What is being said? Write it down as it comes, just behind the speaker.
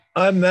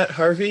I'm Matt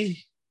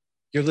Harvey.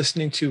 You're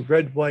listening to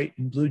Red, White,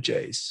 and Blue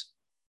Jays.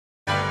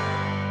 Swing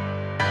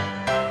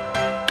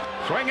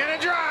and a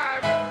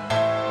drive.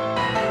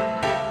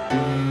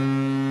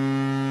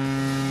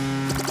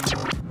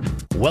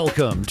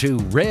 Welcome to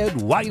Red,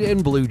 White,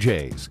 and Blue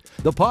Jays,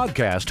 the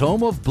podcast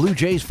home of Blue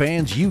Jays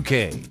Fans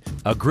UK,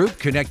 a group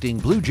connecting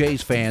Blue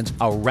Jays fans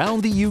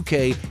around the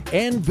UK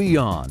and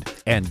beyond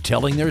and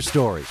telling their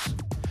stories.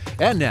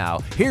 And now,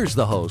 here's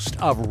the host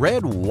of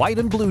Red, White,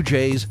 and Blue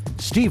Jays,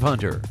 Steve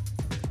Hunter.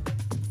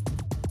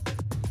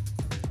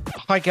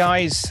 Hi,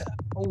 guys.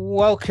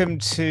 Welcome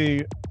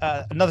to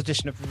another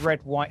edition of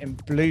Red, White,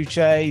 and Blue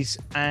Jays.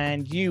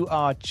 And you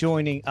are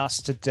joining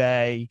us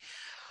today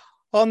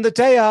on the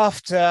day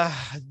after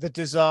the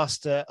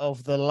disaster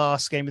of the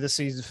last game of the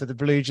season for the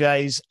Blue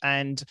Jays.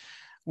 And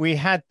we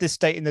had this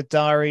date in the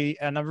diary,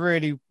 and a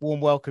really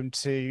warm welcome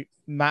to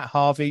Matt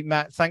Harvey.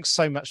 Matt, thanks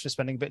so much for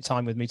spending a bit of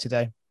time with me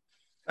today.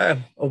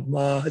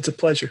 It's a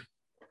pleasure.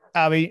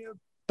 I mean,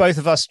 both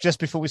of us, just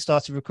before we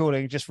started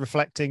recording, just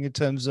reflecting in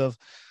terms of,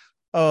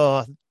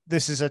 oh,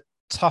 this is a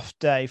tough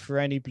day for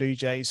any Blue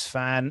Jays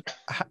fan.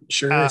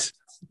 Sure is.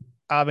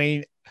 I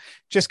mean,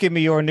 just give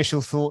me your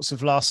initial thoughts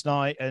of last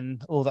night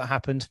and all that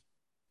happened.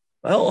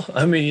 Well,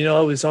 I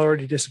was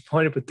already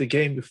disappointed with the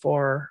game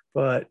before,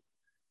 but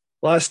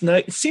last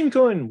night it seemed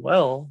going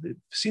well. It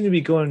seemed to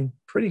be going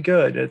pretty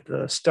good at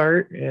the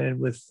start,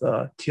 and with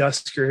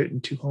Teoscar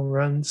hitting 2 home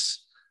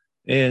runs,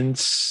 and it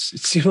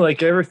seemed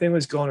like everything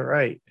was going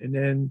right. And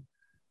then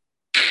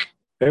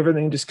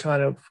everything just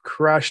kind of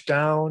crashed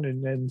down,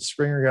 and then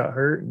Springer got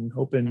hurt,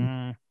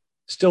 and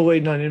still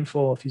waiting on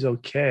info if he's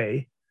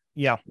okay.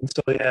 Yeah. And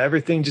so,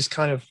 everything just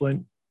kind of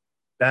went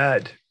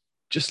bad.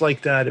 Just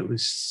like that.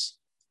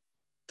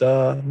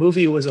 The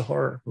movie was a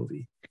horror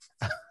movie.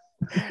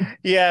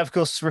 Yeah, of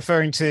course,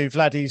 referring to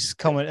Vladdy's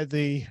comment at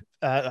the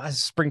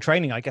spring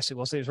training, I guess it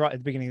was. It was right at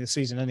the beginning of the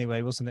season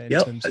anyway, wasn't it?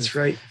 Yep, that's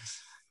right.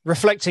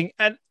 Reflecting.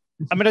 And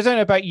I mean, I don't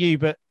know about you,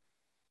 but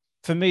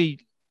for me,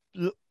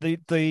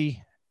 the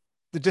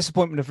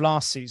disappointment of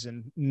last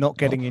season, not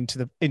getting into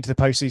the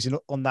postseason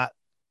on that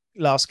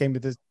last game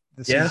of the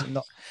season,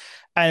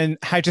 and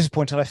how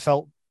disappointed I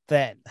felt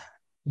then.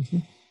 Mm-hmm.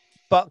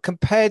 But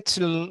compared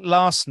to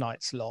last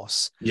night's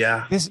loss,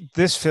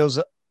 this feels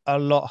a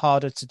lot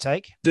harder to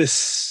take. We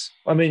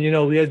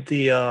had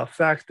the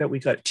fact that we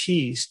got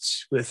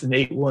teased with an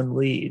 8-1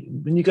 lead.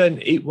 When you got an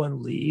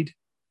 8-1 lead,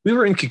 we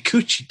were in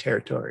Kikuchi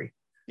territory.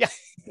 Yeah.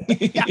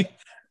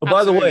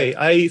 By the way,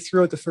 I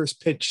threw out the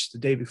first pitch the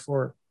day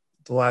before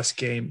the last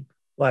game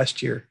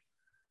last year.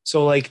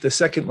 So like the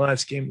second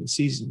last game of the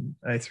season,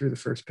 I threw the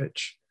first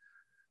pitch.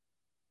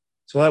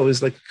 So that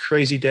was like a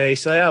crazy day.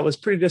 So it was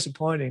pretty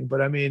disappointing.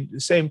 But I mean, at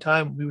the same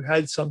time, we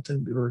had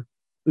something.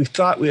 We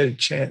thought we had a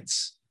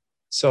chance.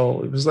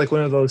 So it was like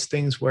one of those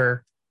things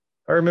where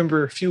I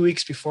remember a few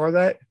weeks before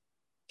that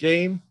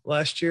game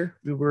last year,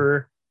 we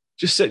were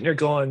just sitting there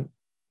going,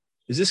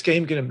 is this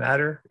game going to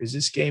matter? Is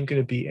this game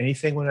going to be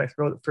anything when I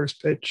throw the first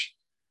pitch?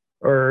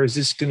 Or is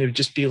this going to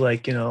just be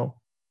like, And,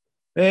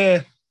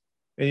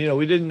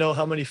 we didn't know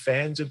how many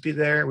fans would be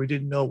there. We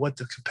didn't know what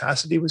the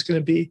capacity was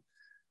going to be,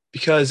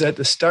 because at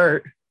the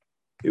start,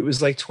 it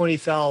was like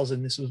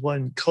 20,000. This was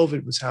when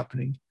COVID was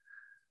happening.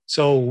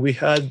 So we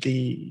had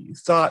the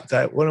thought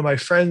that one of my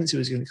friends who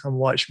was going to come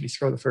watch me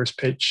throw the first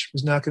pitch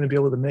was not going to be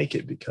able to make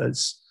it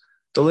because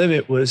the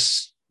limit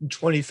was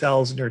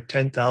 20,000 or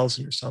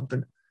 10,000 or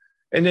something.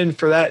 And then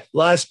for that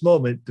last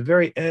moment, the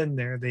very end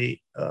there, they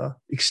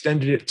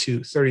extended it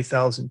to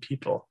 30,000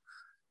 people.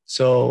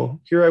 So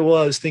here I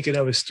was thinking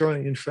I was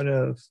throwing in front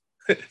of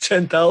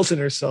 10,000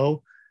 or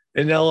so.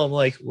 And now I'm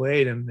like,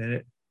 wait a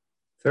minute,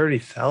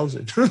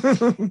 30,000.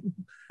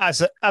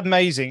 That's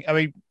amazing. I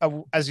mean,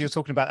 as you're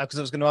talking about that, because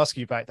I was going to ask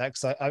you about that,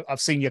 because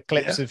I've seen your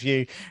clips of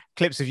you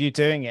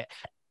doing it.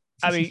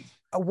 I mean,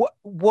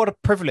 what a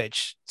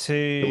privilege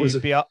to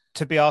be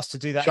asked to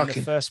do that shocking in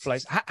the first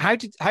place. How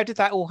did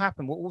that all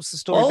happen? What was the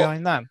story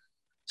behind that?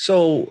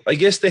 So I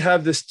guess they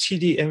have this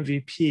TD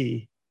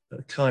MVP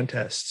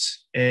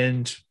contests,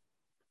 and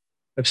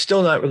I'm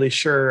still not really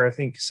sure. I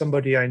think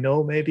somebody I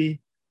know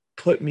maybe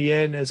put me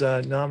in as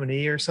a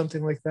nominee or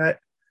something like that.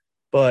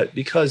 But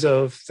because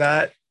of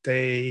that,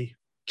 they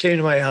came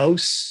to my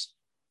house.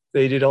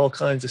 They did all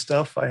kinds of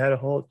stuff. I had a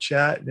whole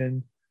chat, and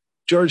then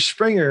George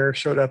Springer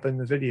showed up in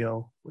the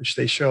video, which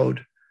they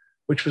showed,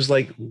 which was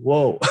like,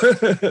 whoa.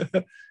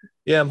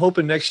 Yeah, I'm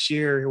hoping next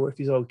year, if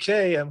he's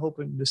okay, I'm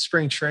hoping the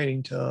spring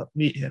training to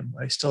meet him.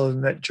 I still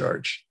haven't met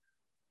George.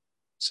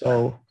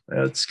 So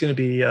it's going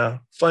to be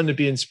fun to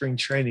be in spring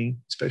training,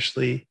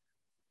 especially.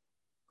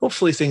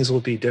 Hopefully things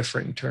will be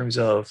different in terms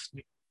of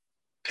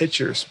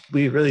pitchers.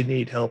 We really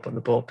need help on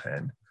the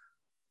bullpen.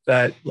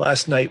 That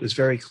last night was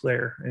very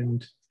clear.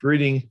 And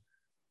reading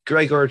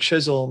Gregor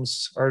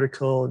Chisholm's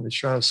article in the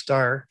Toronto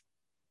Star,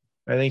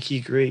 I think he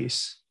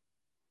agrees.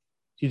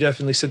 He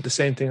definitely said the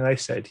same thing I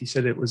said. He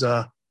said it was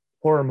a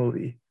horror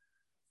movie.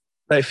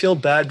 I feel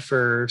bad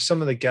for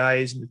some of the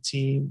guys in the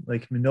team,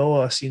 like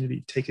Manoah seemed to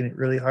be taking it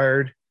really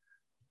hard.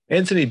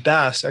 Anthony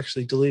Bass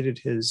actually deleted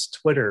his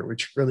Twitter,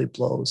 which really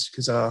blows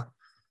because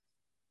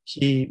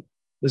he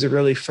was a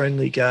really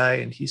friendly guy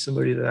and he's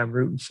somebody that I'm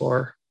rooting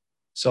for.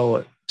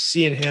 So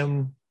seeing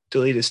him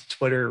delete his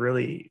Twitter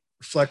really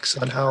reflects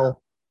on how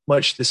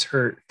much this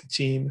hurt the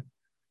team.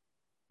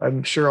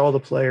 I'm sure all the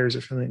players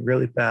are feeling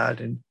really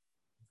bad, and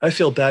I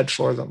feel bad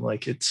for them.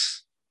 Like,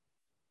 it's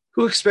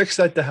who expects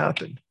that to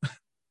happen?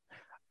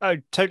 Oh,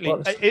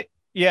 totally.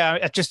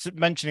 Just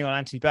mentioning on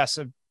Anthony Bass,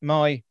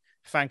 my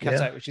fan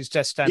cutout, which is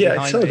just standing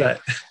behind me,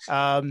 that.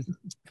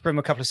 From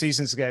a couple of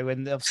seasons ago,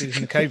 when obviously it was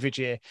in the COVID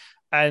year,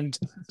 and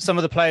some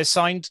of the players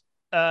signed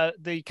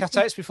the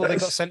cutouts before they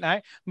got sent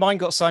out. Mine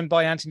got signed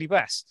by Anthony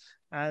Bass.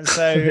 And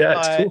so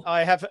cool.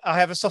 I have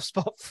a soft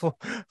spot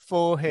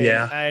for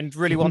him, and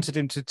really wanted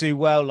him to do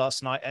well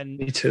last night. And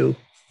me too.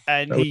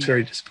 And that was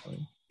very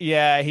disappointing.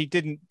 Yeah, he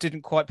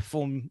didn't quite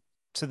perform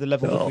to the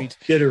level that we'd.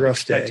 He had a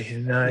rough day.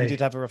 He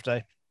did have a rough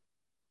day.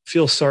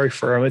 Feel sorry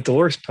for him. The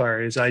worst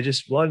part is I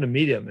just wanted to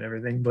meet him and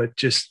everything, but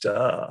just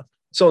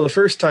so the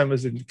first time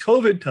was in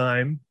COVID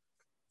time.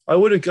 I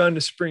would have gone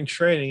to spring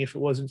training if it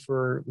wasn't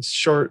for the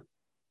short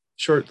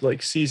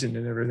like season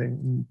and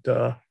everything.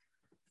 And,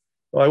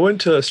 I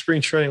went to spring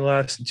training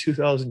last in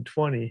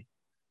 2020,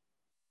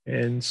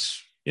 and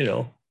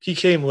he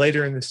came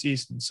later in the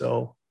season.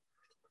 So,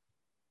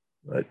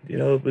 but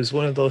it was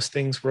one of those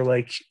things where,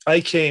 like, I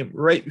came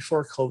right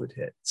before COVID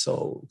hit.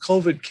 So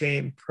COVID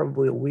came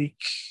probably a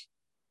week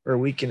or a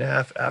week and a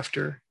half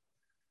after,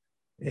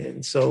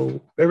 and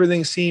so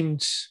everything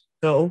seemed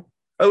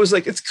I was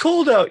like, it's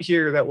cold out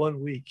here that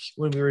one week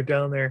when we were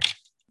down there.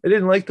 I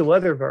didn't like the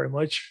weather very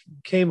much.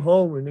 Came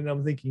home, and then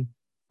I'm thinking,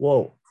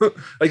 whoa,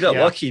 I got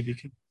lucky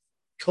because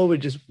COVID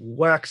just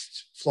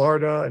waxed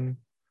Florida and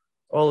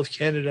all of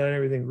Canada and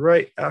everything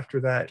right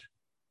after that.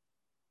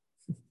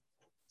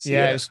 So,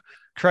 it was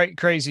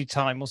crazy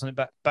time, wasn't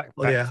it? Back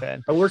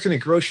then. I work in a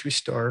grocery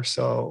store,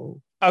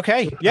 so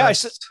okay, I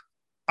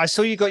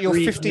saw you got your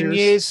 15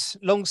 years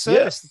long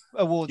service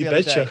award the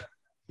other day.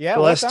 Yeah,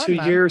 the last 2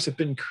 years have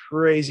been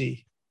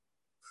crazy.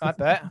 I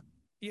bet.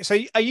 So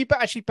are you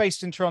actually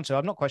based in Toronto?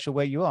 I'm not quite sure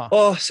where you are.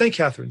 Oh, St.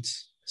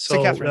 Catharines. So,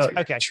 St. Catharines.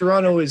 Okay.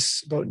 Toronto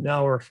is about an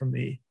hour from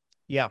me.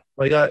 Yeah.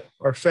 I got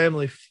our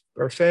family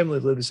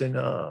lives in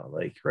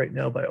like right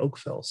now by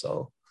Oakville.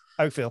 So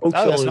Oakville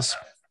is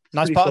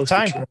nice part of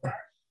town.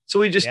 So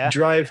we just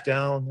drive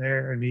down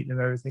there and meet and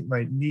everything.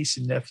 My niece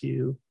and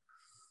nephew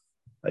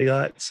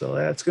so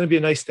it's going to be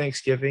a nice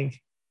Thanksgiving.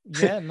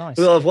 Yeah, nice.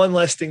 We'll have one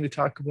less thing to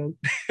talk about.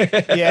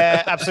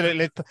 Yeah,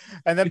 absolutely.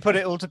 And then put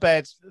it all to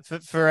bed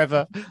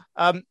forever.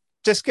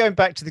 Just going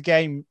back to the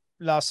game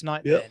last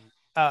night, then,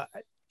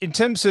 in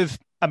terms of,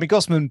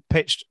 Gosman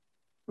pitched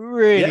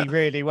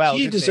really well.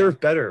 He deserved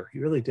better. He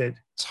really did.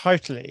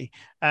 Totally.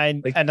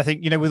 And I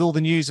think, with all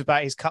the news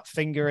about his cut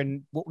finger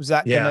and what was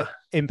that going to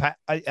impact,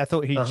 I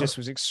thought he just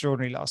was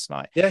extraordinary last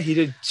night. Yeah, he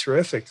did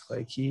terrific.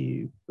 Like,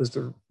 he was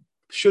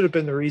should have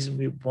been the reason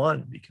we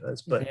won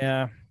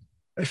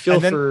I feel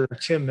for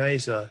Tim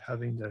Meza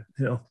having to,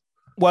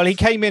 Well, he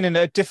came in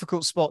a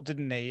difficult spot,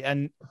 didn't he?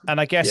 And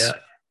I guess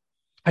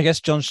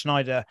John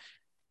Schneider,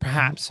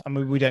 perhaps,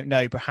 we don't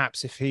know,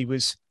 perhaps if he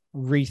was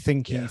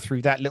rethinking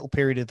through that little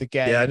period of the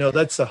game. Yeah, I know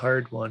that's a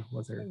hard one.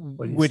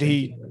 Would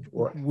he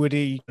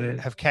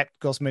have kept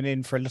Gosman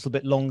in for a little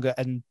bit longer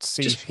and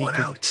see just if he one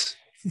could... out?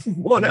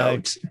 One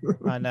out.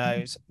 I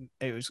know.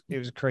 It was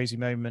a crazy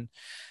moment.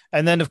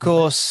 And then, of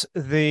course,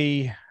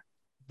 the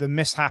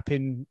mishap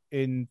in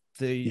the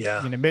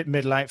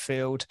middle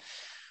outfield.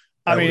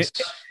 Was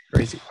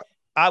crazy.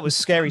 That was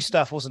scary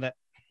stuff, wasn't it?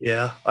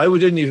 Yeah,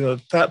 didn't even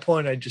at that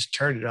point. I just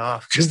turned it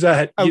off because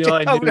I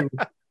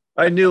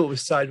knew it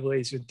was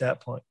sideways at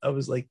that point. I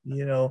was like,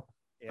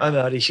 I'm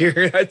out of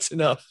here. That's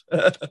enough.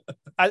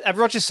 At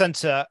Rogers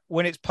Centre,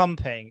 when it's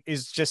pumping,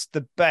 is just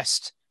the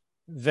best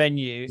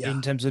venue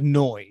in terms of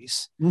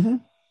noise. Mm-hmm.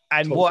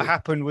 And what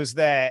happened was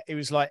it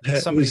was like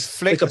somebody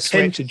flicked like a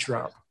pin could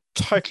drop.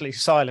 Totally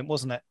silent,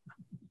 wasn't it?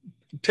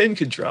 Pin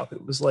could drop.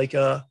 It was like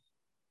they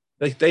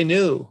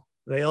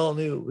all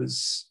knew it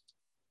was.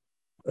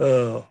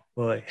 Oh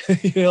boy,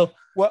 when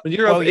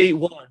you're up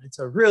 8-1, it's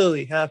a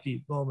really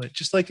happy moment.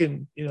 Just like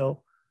in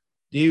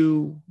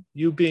you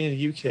being in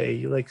the UK,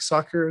 you like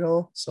soccer at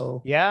all?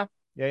 So yeah.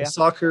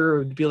 Soccer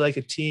would be like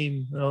a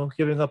team,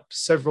 giving up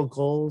several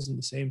goals at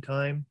the same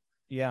time.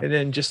 Yeah, and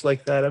then just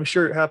like that, I'm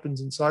sure it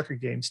happens in soccer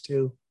games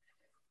too.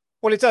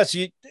 Well, it does.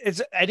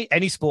 It's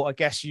any sport, I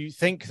guess. You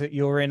think that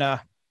you're in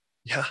a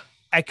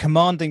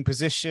commanding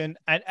position,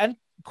 and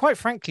quite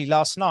frankly,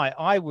 last night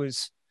I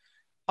was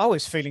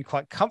feeling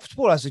quite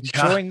comfortable. I was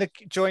enjoying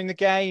the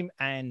game,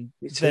 and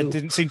there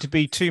didn't seem to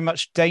be too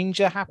much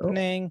danger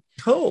happening.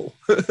 Oh,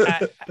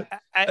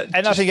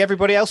 and I think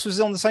everybody else was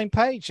on the same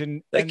page,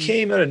 and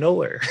came out of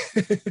nowhere,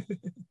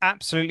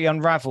 absolutely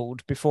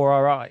unravelled before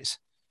our eyes,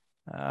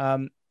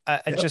 and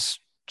just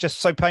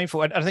so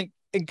painful. And I think,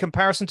 in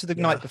comparison to the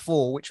night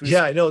before, which was...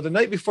 I know. The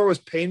night before was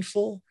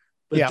painful,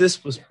 but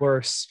this was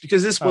worse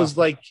because this was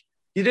like,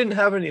 you didn't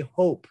have any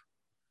hope.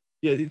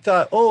 Yeah, you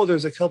thought, oh,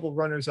 there's a couple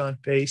runners on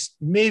base.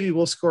 Maybe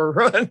we'll score a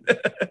run.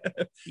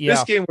 Yeah.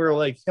 This game, we were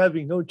like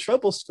having no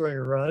trouble scoring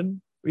a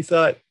run. We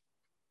thought,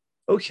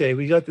 okay,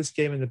 we got this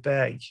game in the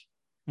bag.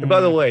 And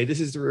by the way,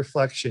 this is the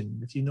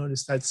reflection. If you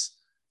notice, that's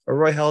a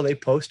Roy Halladay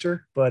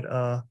poster, but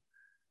the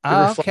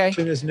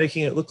reflection is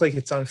making it look like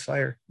it's on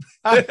fire.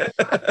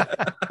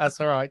 That's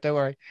all right. Don't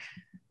worry.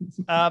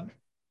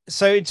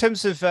 So in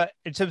terms of the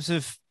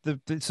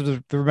sort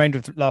of the remainder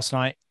of last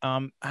night,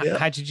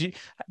 how did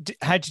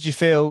you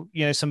feel?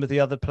 You know, some of the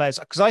other players,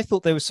 because I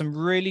thought there were some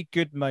really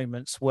good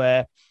moments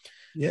where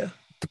the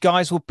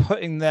guys were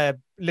putting their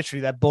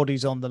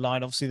bodies on the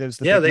line. Obviously, there was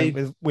the big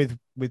moment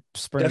with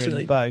Springer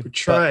and Bo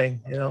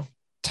trying. You know,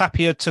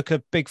 Tapia took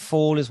a big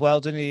fall as well,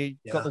 didn't he?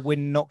 Got the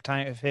wind knocked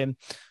out of him.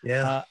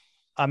 Yeah.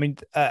 I mean,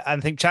 I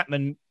think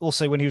Chapman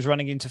also, when he was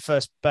running into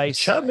first base.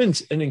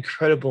 Chapman's an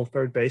incredible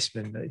third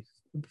baseman.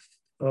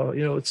 You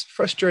know, it's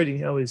frustrating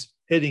how his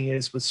hitting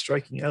is with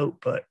striking out,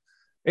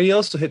 and he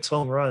also hits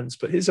home runs,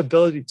 but his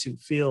ability to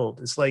field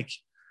is like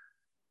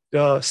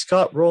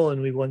Scott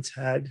Rowland we once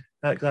had.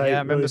 That guy. Yeah, I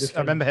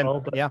remember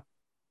him.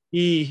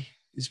 He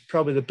is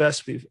probably the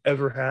best we've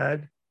ever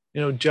had.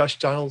 You know, Josh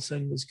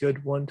Donaldson was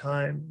good one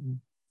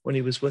time when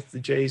he was with the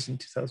Jays in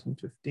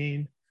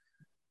 2015,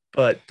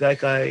 but that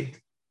guy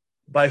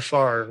by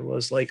far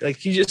was like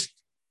you just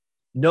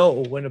know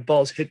when a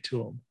ball's hit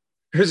to him,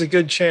 there's a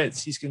good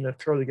chance he's going to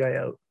throw the guy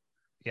out.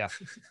 Yeah,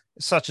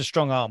 such a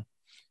strong arm,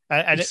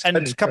 and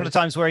a couple of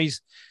times where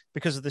he's,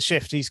 because of the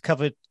shift, he's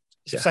covered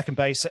second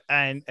base,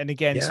 and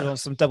again sort of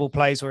some double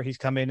plays where he's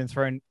come in and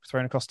thrown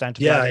across down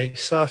to I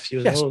saw a few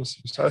of those.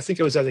 So I think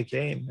it was at a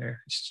game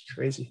there. It's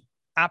crazy,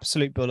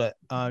 absolute bullet.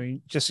 I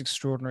mean, just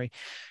extraordinary.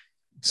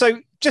 So,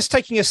 just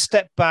taking a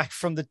step back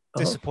from the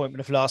disappointment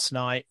of last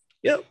night.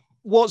 Yep.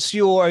 What's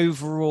your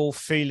overall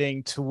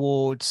feeling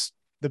towards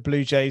the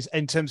Blue Jays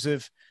in terms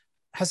of,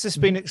 has this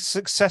been a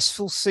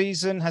successful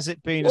season? Has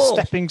it been a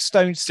stepping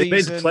stone season? They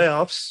made the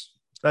playoffs.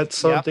 That's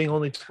something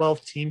only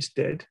 12 teams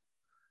did.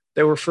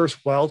 They were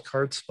first wild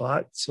card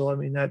spot. So, I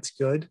mean, that's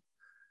good.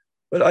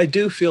 But I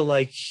do feel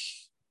like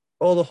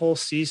the whole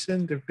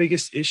season, their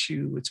biggest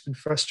issue, it's been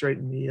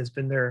frustrating me, has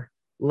been their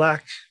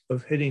lack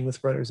of hitting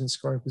with runners in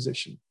scoring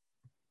position,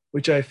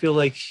 which I feel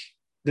like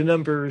the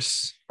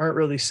numbers aren't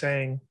really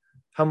saying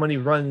how many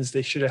runs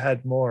they should have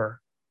had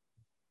more.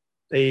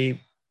 I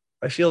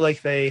feel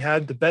like they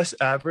had the best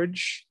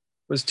average,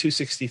 was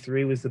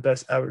 263, was the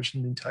best average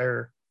in the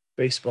entire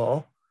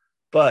baseball.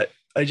 But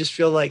I just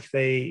feel like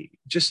they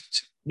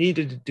just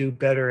needed to do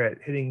better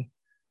at hitting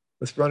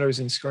with runners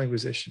in scoring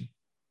position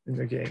in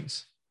their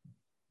games.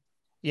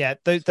 Yeah,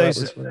 those.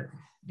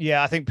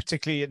 I think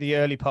particularly at the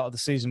early part of the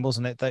season,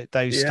 wasn't it?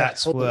 Those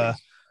stats were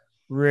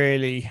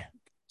really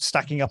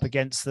stacking up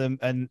against them,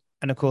 and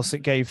of course it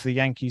gave the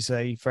Yankees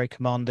a very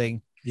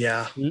commanding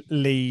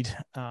lead.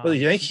 Well, the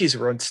Yankees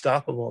were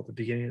unstoppable at the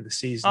beginning of the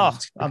season.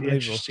 It's going to be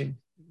interesting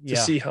to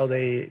see how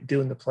they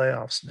do in the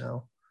playoffs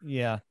now.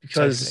 Yeah,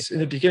 because in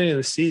the beginning of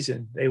the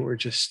season they were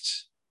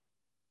just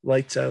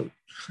lights out.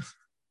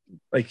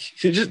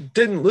 Like, you just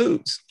didn't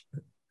lose.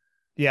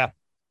 Yeah.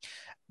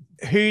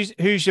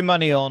 Who's your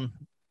money on,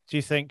 do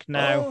you think,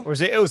 now? Or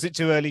is it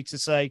too early to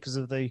say because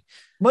of the...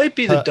 Might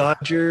be the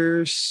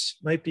Dodgers,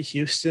 might be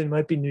Houston,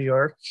 might be New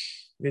York.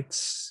 It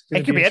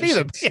could be any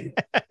of them.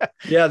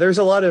 Yeah, there's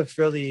a lot of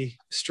really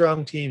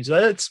strong teams.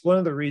 That's one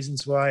of the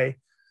reasons why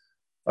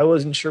I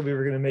wasn't sure we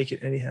were going to make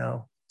it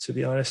anyhow, to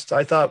be honest.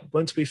 I thought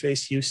once we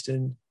face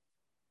Houston,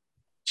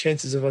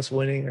 chances of us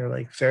winning are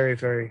like very,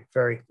 very,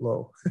 very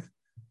low.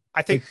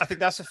 I think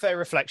that's a fair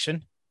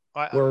reflection.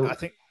 I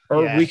think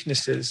our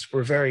weaknesses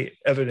were very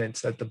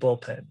evident that the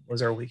bullpen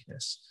was our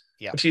weakness.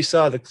 Yeah. If you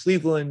saw the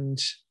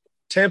Cleveland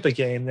Tampa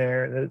game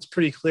there, that it's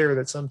pretty clear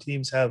that some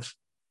teams have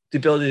the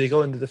ability to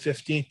go into the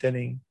 15th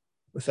inning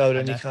without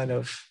any kind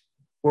of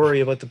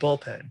worry about the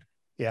bullpen.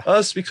 Yeah.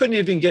 Us, we couldn't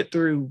even get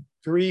through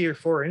 3 or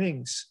 4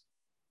 innings.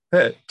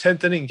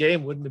 10th inning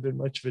game wouldn't have been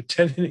much of a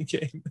 10 inning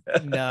game.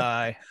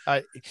 No.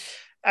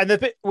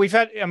 We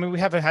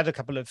haven't had a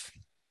couple of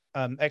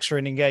extra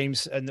inning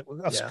games, and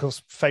of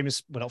course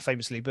not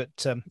famously, but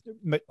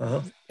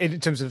in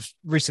terms of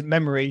recent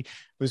memory,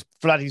 was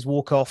Vladdy's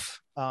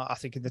walk-off, I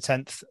think in the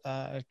 10th.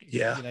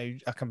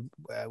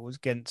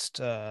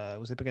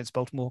 Was it against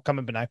Baltimore? Can't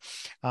remember now.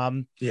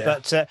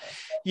 But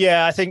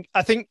I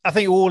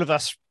think all of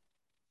us,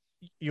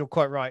 you're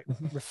quite right,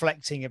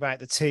 reflecting about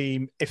the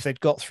team, if they'd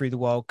got through the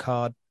wild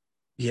card,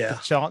 the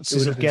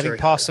chances of getting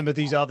past some of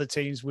these other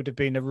teams would have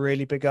been a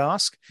really big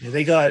ask. Yeah,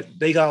 they got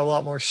a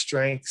lot more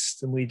strengths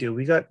than we do.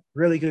 We got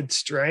really good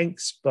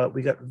strengths, but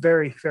we got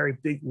very, very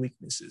big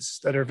weaknesses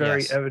that are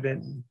very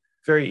evident and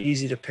very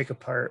easy to pick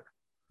apart.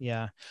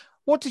 Yeah.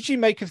 What did you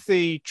make of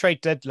the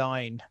trade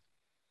deadline?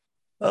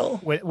 Well,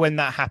 when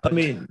that happened? I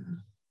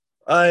mean,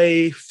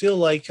 I feel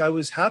like I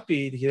was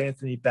happy to get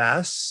Anthony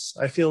Bass.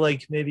 I feel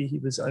like maybe he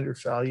was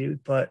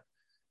undervalued, but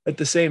at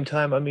the same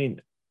time, I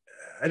mean,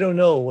 I don't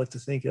know what to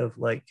think of.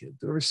 Like,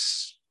 there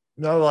was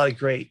not a lot of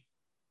great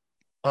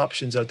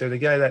options out there. The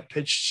guy that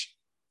pitched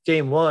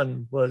game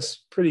 1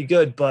 was pretty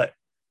good, but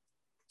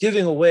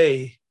giving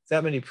away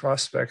that many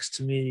prospects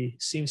to me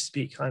seems to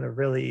be kind of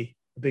really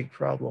a big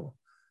problem,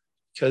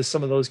 because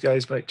some of those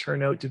guys might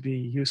turn out to be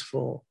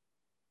useful,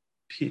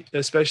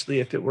 especially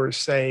if it were,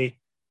 say,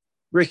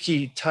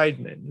 Ricky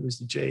Tiedemann, who was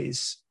the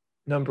Jays'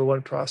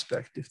 #1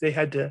 prospect. If they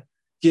had to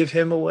give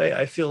him away,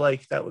 I feel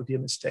like that would be a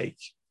mistake.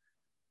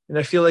 And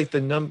I feel like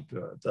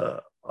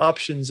the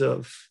options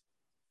of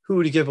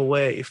who to give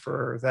away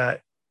for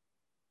that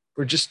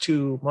were just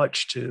too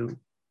much to,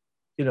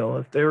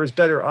 if there was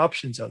better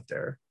options out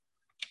there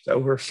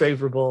that were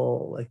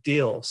favorable, like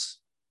deals,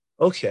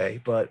 okay,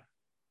 but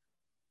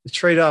the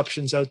trade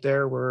options out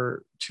there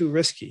were too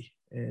risky.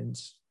 And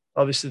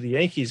obviously the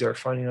Yankees are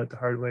finding out the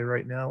hard way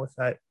right now with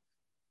that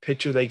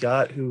pitcher they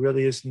got who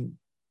really isn't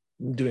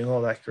doing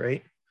all that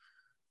great.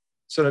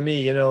 So to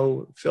me,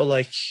 feel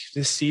like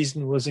this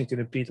season wasn't going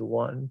to be the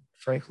one,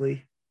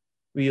 frankly.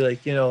 We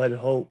had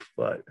hope,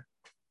 but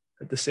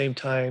at the same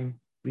time,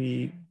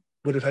 we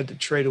would have had to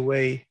trade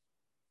away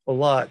a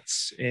lot.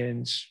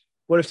 And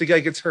what if the guy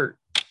gets hurt?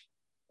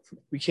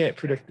 We can't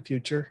predict the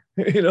future.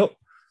 To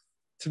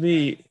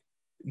me,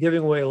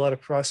 giving away a lot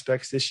of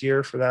prospects this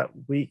year for that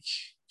weak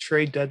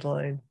trade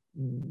deadline,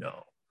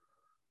 no,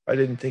 I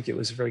didn't think it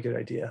was a very good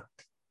idea.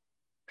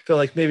 I feel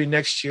like maybe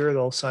next year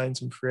they'll sign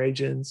some free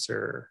agents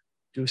or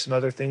do some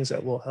other things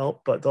that will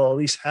help, but they'll at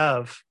least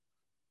have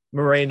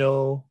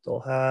Moreno, they'll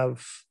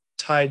have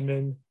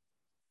Tiedemann.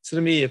 So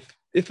to me, if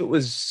it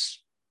was,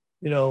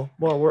 more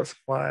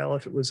worthwhile,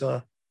 if it was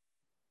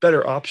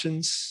better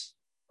options,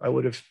 I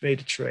would have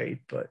made a trade.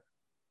 But,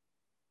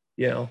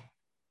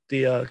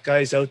 the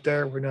guys out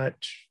there were not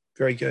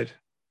very good.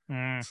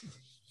 Mm.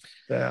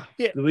 Yeah,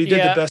 we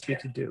did the best we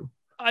could do.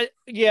 I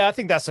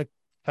think that's a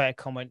fair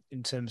comment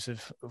in terms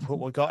of what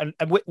we got.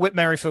 And Whit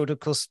Merrifield, of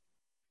course,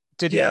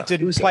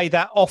 didn't play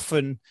that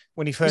often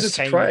when he first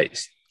came.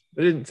 Surprised.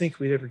 I didn't think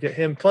we'd ever get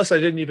him. Plus, I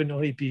didn't even know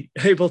he'd be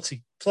able to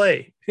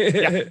play.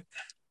 Yeah.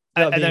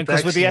 And then,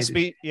 because with the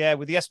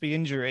SB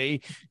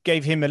injury,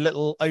 gave him a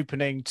little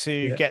opening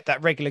to get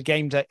that regular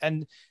game day,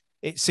 and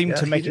it seemed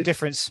to make a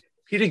difference.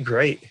 He did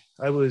great.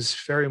 I was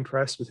very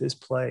impressed with his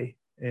play,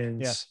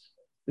 and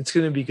it's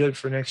going to be good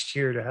for next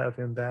year to have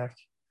him back.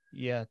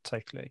 Yeah,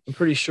 totally. I'm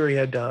pretty sure he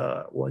had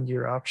a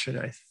 1-year option,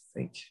 I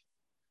think.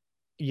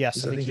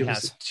 Yes, I think he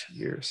has 2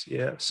 years.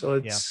 Yeah, so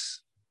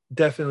it's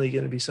definitely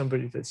going to be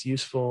somebody that's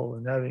useful,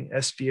 and having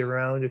SB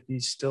around if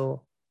he's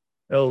still.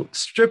 Oh,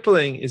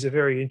 Stripling is a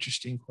very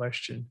interesting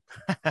question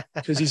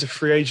because he's a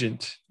free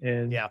agent,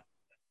 and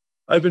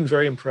I've been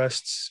very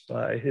impressed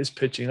by his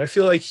pitching. I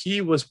feel like he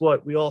was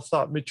what we all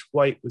thought Mitch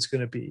White was going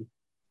to be.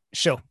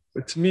 Sure.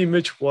 But to me,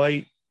 Mitch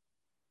White,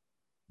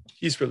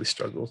 he's really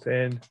struggled,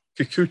 and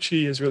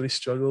Kikuchi has really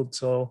struggled.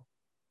 So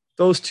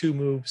those two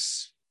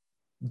moves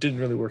didn't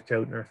really work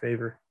out in our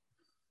favor.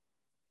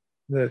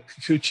 The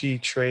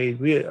Kikuchi trade,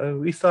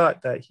 we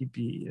thought that he'd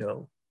be,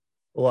 a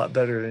lot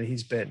better than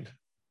he's been.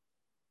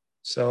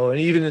 So, and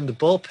even in the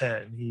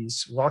bullpen,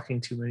 he's walking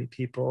too many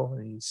people,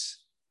 and he's,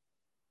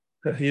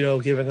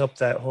 giving up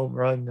that home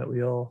run that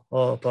we all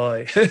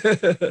boy.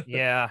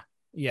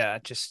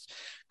 Just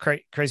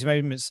crazy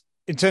moments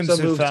in terms Some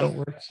of moves don't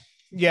work.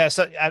 Yeah,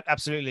 so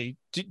absolutely.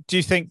 Do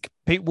you think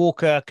Pete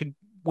Walker can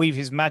weave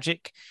his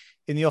magic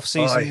in the off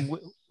season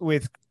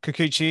with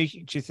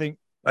Kikuchi? Do you think?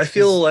 I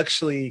feel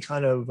actually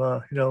kind of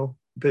a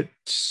bit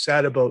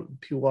sad about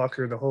Pete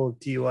Walker, the whole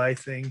DUI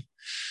thing.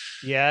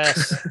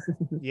 Yes.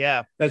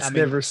 Yeah. That's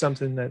never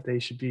something that they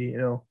should be,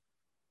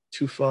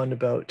 too fond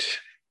about.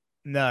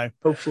 No.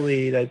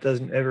 Hopefully that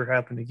doesn't ever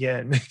happen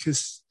again,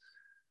 because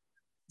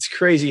it's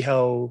crazy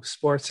how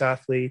sports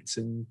athletes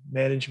and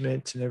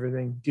management and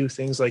everything do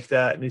things like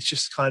that. And it's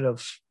just kind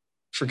of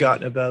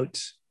forgotten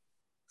about.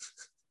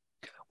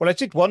 Well, I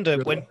did wonder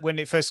when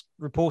it first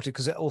reported,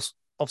 because it also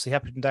obviously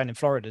happened down in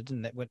Florida,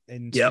 didn't it?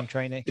 In spring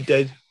training. It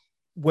did.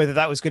 Whether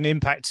that was going to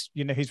impact,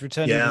 his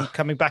return and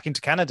coming back into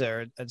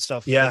Canada and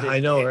stuff. Yeah, I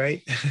know,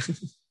 right?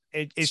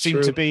 It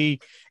seemed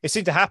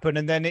to happen,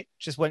 and then it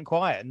just went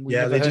quiet, and we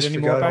never heard any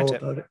more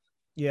about it.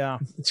 Yeah,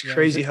 it's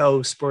crazy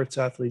how sports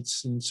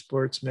athletes and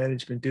sports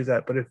management do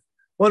that. But if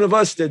one of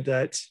us did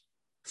that,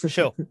 for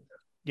sure,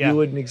 you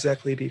wouldn't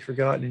exactly be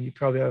forgotten, and you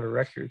probably have a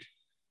record.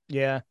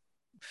 Yeah.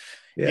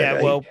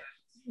 Well,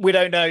 we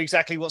don't know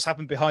exactly what's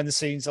happened behind the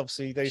scenes.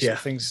 Obviously, those sort of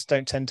things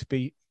don't tend to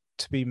be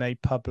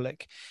made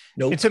public.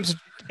 Nope. In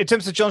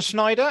terms of John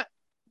Schneider,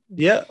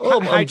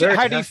 I'm very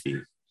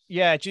happy.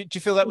 Do you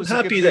feel that was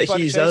happy that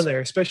he's down there,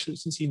 especially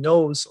since he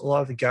knows a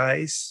lot of the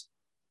guys.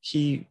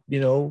 He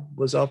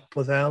was up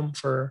with them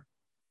for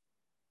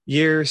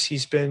years.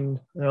 He's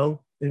been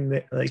in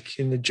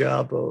the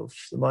job of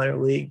the minor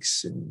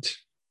leagues and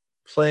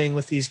playing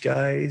with these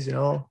guys and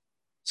all.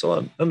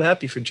 So I'm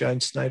happy for John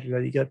Schneider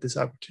that he got this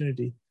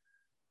opportunity.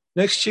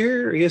 Next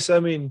year,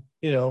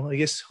 I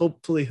guess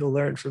hopefully he'll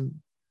learn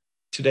from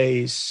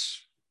today's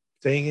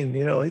thing.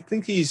 And, I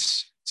think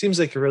seems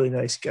like a really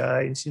nice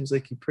guy. He seems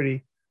like a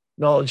pretty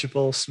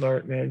knowledgeable,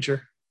 smart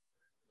manager.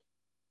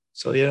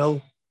 So,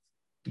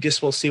 I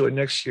guess we'll see what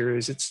next year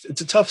is. It's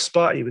a tough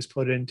spot he was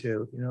put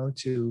into,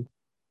 to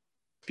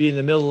be in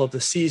the middle of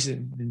the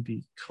season and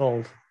be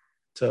called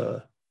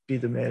to be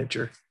the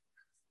manager.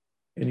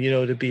 And,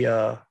 to be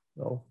what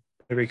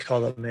do we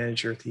call that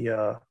manager?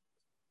 The,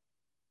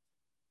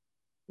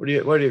 what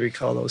do we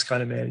call those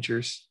kind of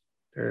managers?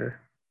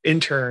 They're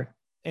intern.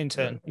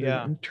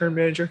 Yeah. Intern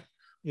manager.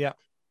 Yeah.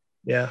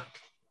 Yeah.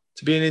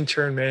 To be an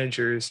intern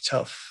manager is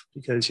tough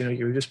because,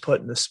 you're just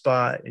put in the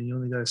spot and you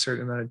only got a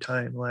certain amount of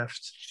time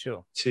left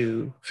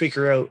to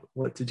figure out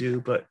what to do.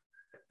 But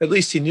at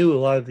least he knew a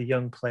lot of the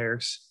young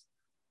players.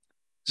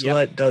 So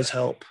that does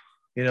help.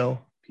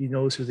 He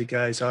knows who the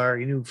guys are.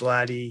 He knew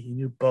Vladdy. He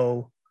knew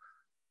Bo.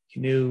 He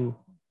knew,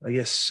 I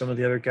guess, some of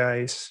the other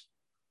guys.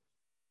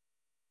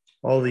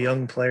 All the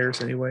young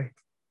players anyway.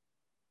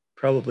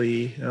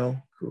 Probably,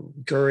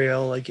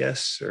 Gurriel, I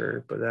guess,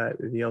 but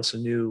he also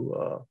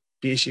knew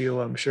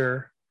Biggio, I'm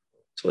sure.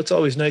 So it's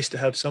always nice to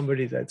have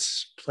somebody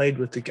that's played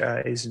with the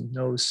guys and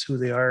knows who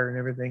they are and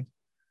everything.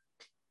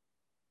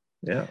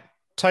 Yeah.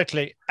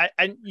 Totally.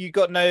 And you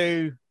got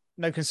no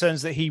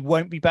concerns that he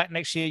won't be back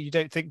next year? You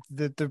don't think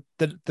the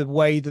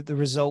way that the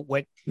result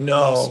went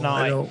last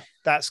night, I don't.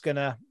 That's going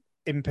to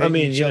impede? I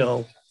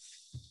mean,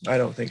 I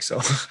don't think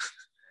so.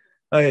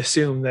 I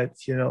assume that,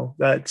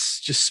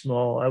 that's just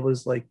small. I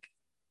was like,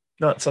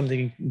 not something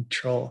you can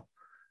control.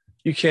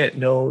 You can't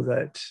know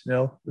that,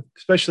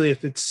 especially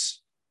if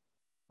it's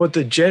what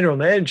the general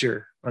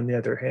manager, on the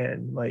other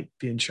hand, might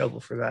be in trouble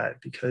for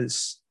that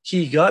because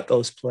he got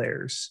those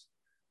players.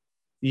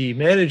 The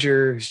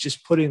manager is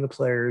just putting the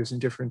players in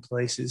different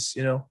places,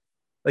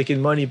 like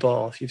in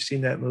Moneyball, if you've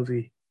seen that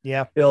movie.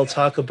 Yeah. They'll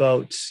talk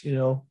about,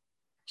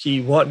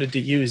 he wanted to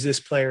use this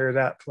player or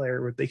that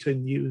player, but they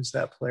couldn't use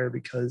that player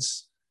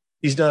because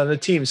he's not on the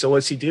team. So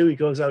what's he do? He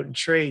goes out and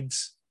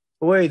trades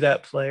away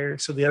that player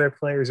so the other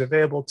players are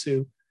able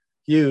to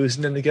use.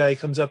 And then the guy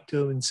comes up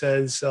to him and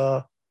says,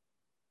 well,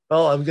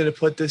 I'm going to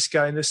put this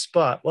guy in this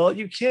spot. Well,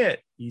 you can't.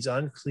 He's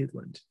on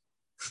Cleveland.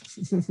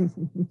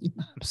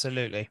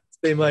 Absolutely.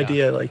 Same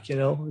idea. Like,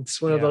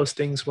 it's one of those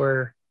things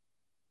where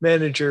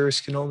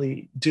managers can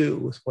only do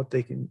with what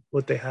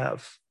they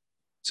have.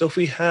 So if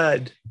we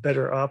had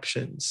better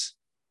options,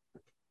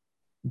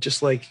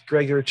 just like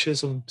Gregor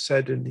Chisholm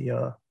said in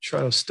the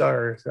Toronto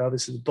Star,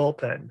 obviously the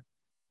bullpen,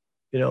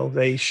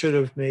 they should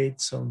have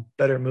made some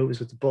better moves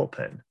with the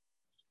bullpen.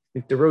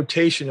 Like the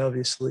rotation,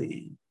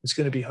 obviously, is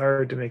going to be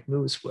hard to make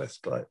moves with,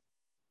 but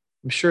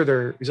I'm sure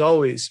there is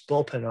always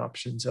bullpen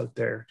options out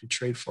there to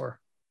trade for.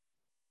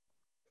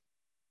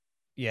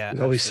 Yeah.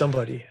 There's always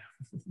somebody.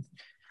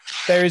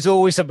 There is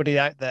always somebody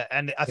out there.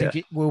 And I think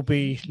it will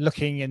be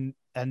looking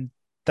and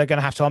they're going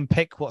to have to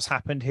unpick what's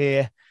happened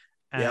here.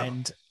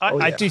 And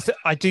I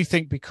do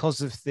think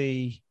because of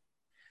the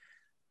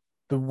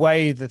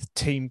way the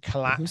team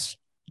collapsed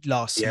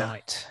last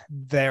night,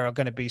 there are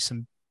going to be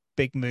some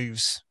big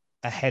moves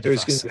ahead of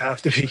us. There's going to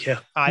have to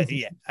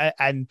be,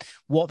 and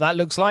what that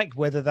looks like,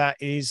 whether that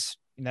is,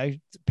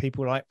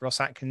 people like Ross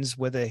Atkins,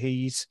 whether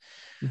he's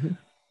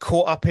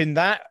caught up in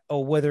that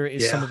or whether it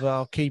is some of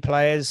our key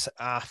players,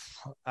 I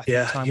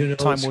think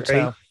time will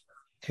tell.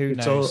 Who knows?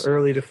 It's all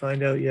early to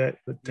find out yet,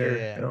 but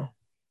they're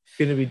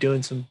going to be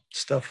doing some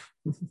stuff.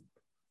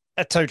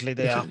 Totally,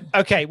 they are.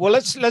 Okay, well,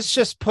 let's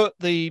just put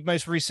the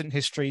most recent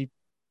history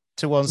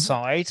to one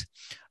side.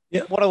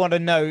 Yeah. What I want to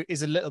know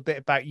is a little bit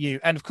about you,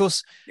 and of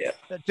course,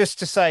 just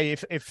to say,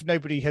 if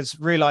nobody has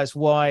realised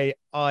why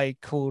I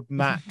called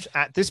Matt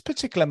at this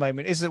particular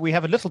moment, is that we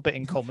have a little bit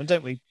in common,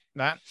 don't we,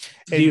 Matt?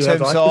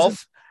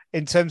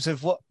 In terms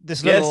of what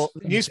this little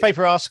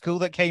newspaper article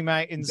that came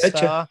out in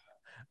Star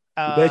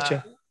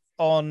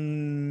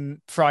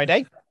on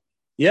Friday.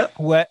 Yeah,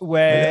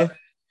 where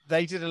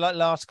they did a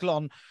little article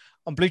on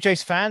Blue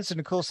Jays fans, and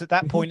of course, at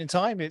that point in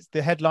time,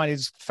 the headline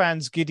is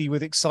 "Fans Giddy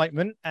with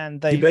Excitement," and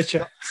they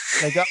got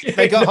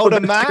hold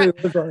of Matt,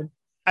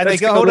 and they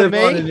got hold of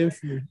me.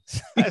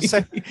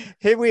 So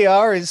here we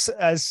are,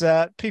 as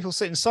people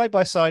sitting side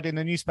by side in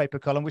a newspaper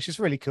column, which is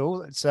really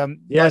cool. It's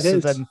nice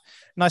of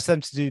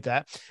them to do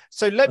that.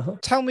 So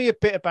tell me a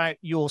bit about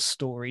your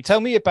story. Tell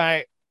me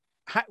about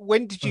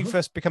when did you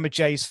first become a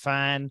Jays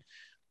fan?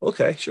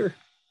 Okay, sure.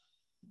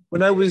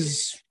 When I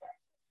was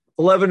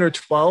 11 or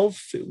 12,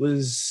 it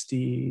was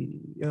the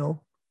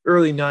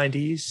early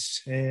 90s,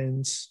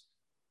 and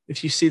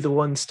if you see the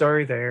one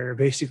story there,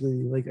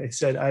 basically, like I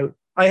said,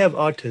 I have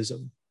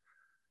autism.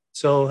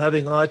 So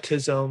having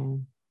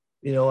autism,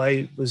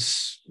 I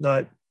was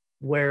not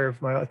aware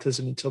of my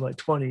autism until my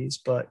 20s,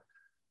 but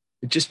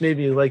it just made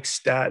me like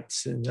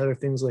stats and other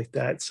things like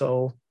that.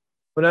 So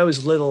when I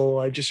was little,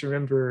 I just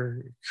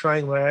remember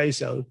crying my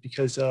eyes out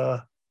because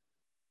I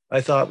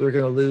thought we were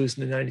going to lose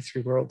in the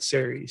 93 World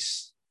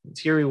Series. And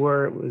here we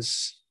were.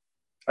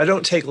 I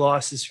don't take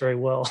losses very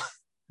well,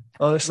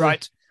 honestly.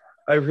 Right.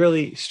 I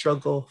really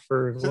struggle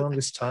for the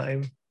longest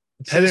time.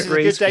 So this is a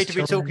good day to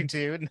be talking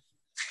to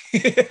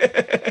you.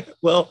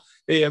 Well,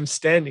 hey, I'm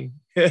standing.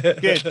 Good.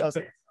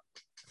 The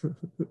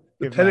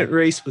pennant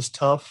race was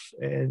tough.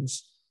 And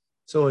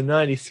so in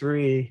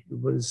 93,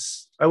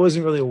 I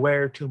wasn't really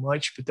aware too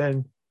much, but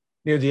then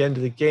near the end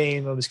of the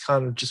game, I was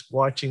kind of just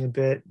watching a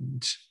bit,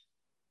 and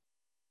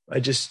I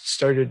just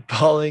started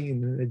bawling,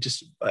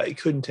 and I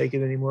couldn't take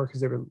it anymore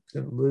because they were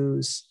going to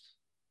lose.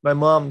 My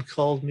mom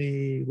called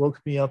me, woke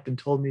me up, and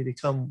told me to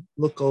come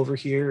look over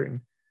here,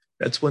 and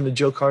that's when the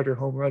Joe Carter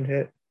home run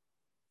hit.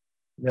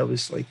 And that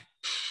was like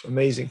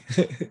amazing.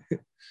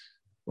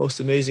 Most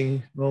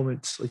amazing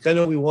moments. Like, I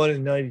know we won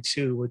in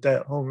 92, but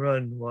that home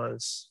run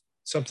was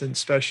something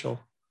special.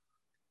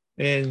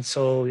 And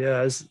so,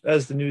 yeah,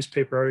 as the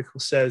newspaper article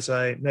says,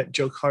 I met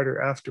Joe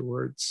Carter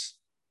afterwards,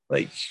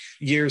 like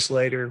years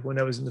later when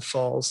I was in the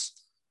Falls.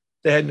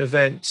 They had an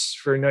event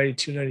for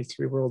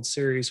 92-93 World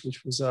Series,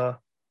 which was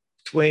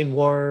Dwayne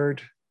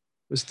Ward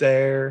was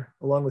there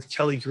along with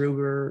Kelly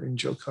Gruber and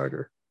Joe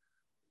Carter.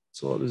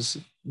 So it was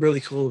a really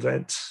cool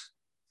event.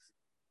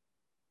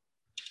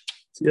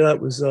 Yeah,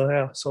 that was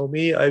so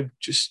me. I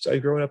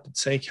grown up in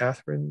St.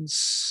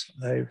 Catharines.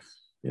 I've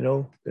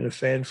been a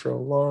fan for a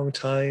long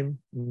time,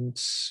 and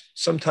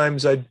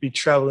sometimes I'd be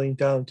traveling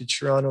down to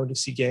Toronto to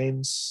see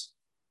games,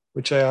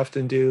 which I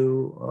often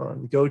do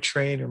on the GO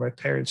train, or my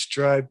parents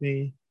drive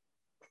me.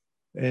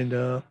 And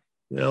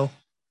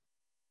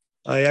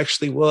I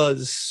actually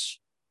was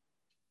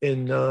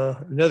in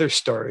another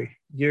story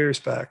years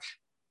back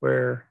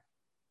where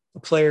a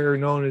player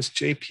known as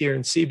J.P.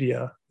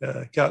 Arancibia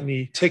got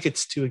me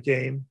tickets to a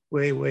game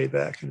way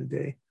back in the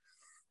day,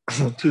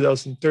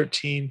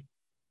 2013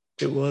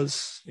 it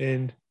was.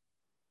 And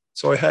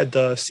so I had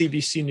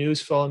CBC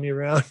News follow me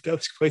around. That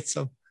was quite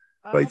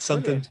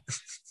something.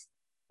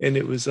 And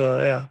it was,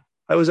 I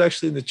was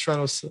actually in the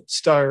Toronto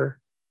Star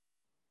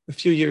a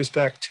few years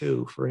back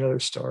too for another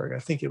story. I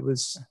think it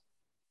was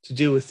to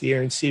do with the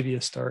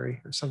Arancibia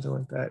story or something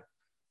like that.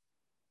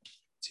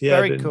 So, yeah,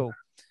 very cool.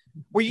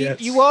 Well,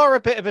 you are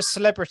a bit of a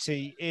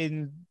celebrity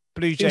in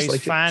Blue Jays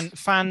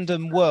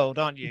fandom world,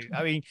 aren't you?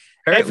 I mean,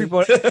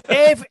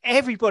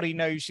 everybody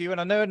knows you, and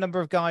I know a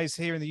number of guys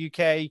here in the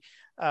UK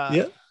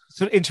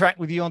sort of interact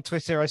with you on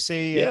Twitter. I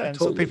see, and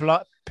totally. Sort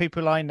of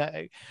people I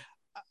know.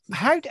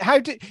 When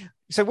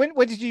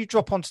did you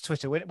drop onto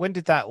Twitter? When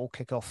did that all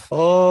kick off?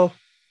 Oh,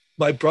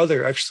 my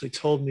brother actually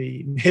told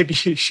me maybe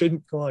you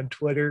shouldn't go on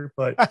Twitter,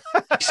 but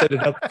he set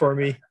it up for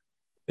me.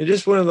 It's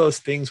just one of those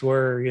things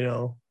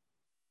where,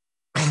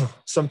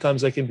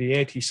 sometimes I can be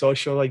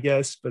antisocial, I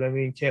guess, but I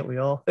mean, can't we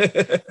all?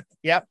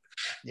 Yep.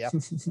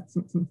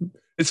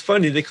 It's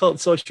funny, they call it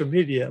social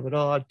media, but a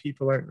lot of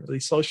people aren't really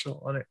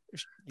social on it.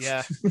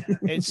 Yeah.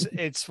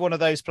 It's one of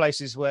those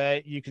places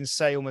where you can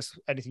say almost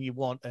anything you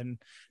want, and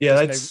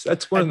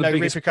that's one of the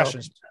biggest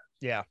repercussions. Problems.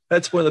 Yeah.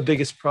 That's one of the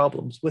biggest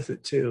problems with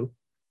it too,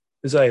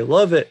 is I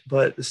love it,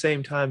 but at the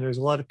same time, there's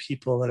a lot of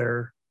people that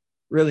are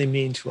really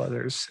mean to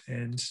others,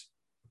 and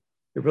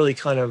it really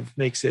kind of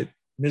makes it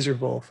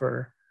miserable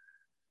for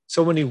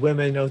so many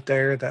women out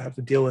there that have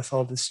to deal with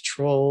all this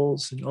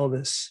trolls and all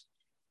this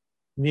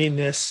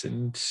meanness.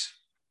 And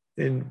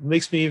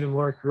makes me even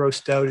more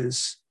grossed out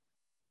is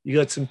you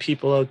got some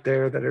people out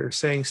there that are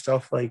saying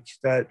stuff like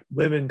that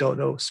women don't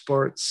know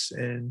sports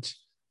and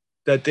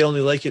that they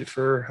only like it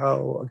for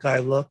how a guy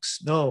looks.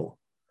 No,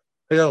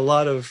 I got a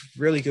lot of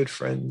really good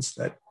friends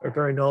that are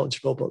very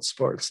knowledgeable about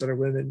sports that are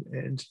women.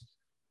 And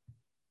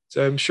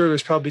so I'm sure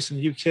there's probably some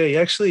UK.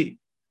 Actually,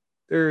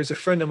 there's a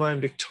friend of mine,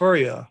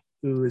 Victoria,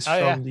 who is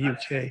from the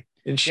UK,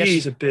 and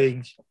she's a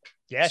big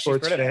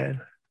sports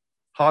fan.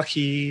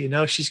 Hockey, and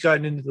now she's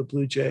gotten into the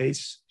Blue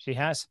Jays. She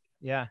has.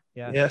 Yeah.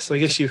 So I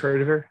guess you've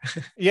heard of her.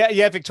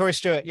 Yeah, Victoria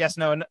Stewart. Yes,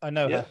 no, I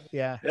know her.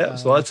 Yeah.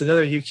 So that's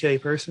another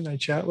UK person I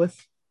chat with.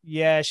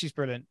 Yeah, she's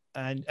brilliant,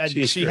 and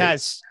she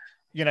has,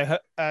 her,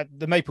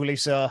 the Maple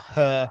Leafs are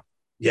her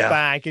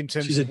bag in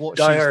terms of what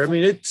diehard. I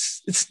mean,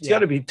 it's got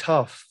to be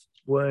tough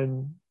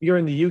when you're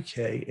in the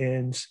UK,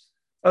 and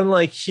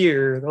unlike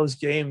here, those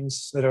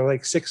games that are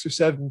like 6 or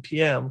 7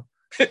 p.m.,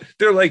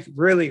 they're like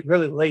really,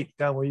 really late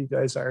down where you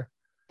guys are.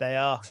 They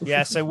are.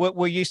 Yeah. So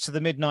we're used to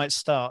the midnight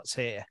starts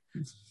here.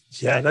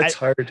 Yeah, that's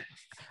hard.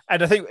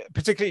 And I think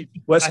particularly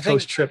West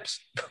Coast trips.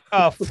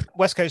 Oh,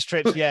 West Coast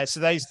trips. Yeah. So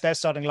they're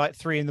starting like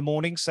 3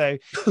 a.m. So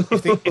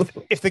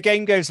if the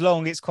game goes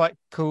long, it's quite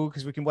cool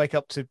because we can wake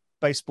up to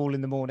baseball in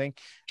the morning.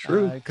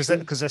 True.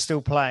 Because they're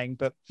still playing.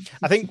 But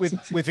I think with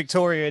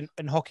Victoria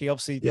and hockey,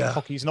 obviously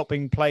hockey's not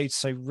being played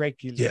so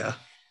regularly. Yeah.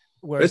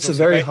 It's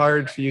very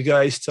hard for you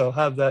guys to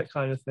have that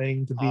kind of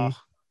thing to be.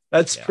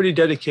 That's pretty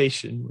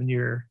dedication when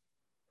you're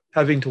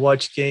having to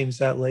watch games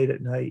that late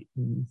at night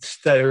and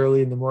that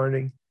early in the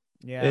morning.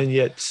 Yeah. And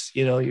yet,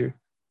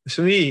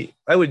 for me,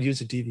 I would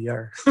use a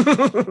DVR.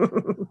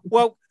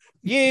 Well,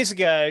 years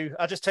ago,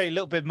 I'll just tell you a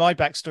little bit of my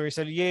backstory.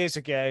 So years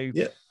ago,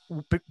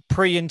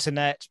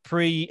 pre-internet,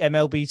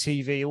 pre-MLB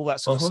TV, all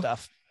that sort of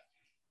stuff.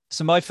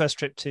 So my first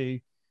trip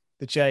to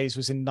the Jays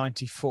was in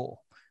 94.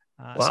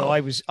 Wow. So I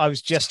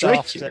was just Strike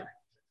after. Year.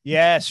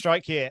 Yeah,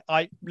 strike year.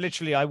 I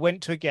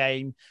went to a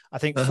game, I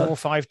think 4 or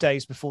 5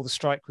 days before the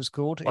strike was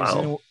called.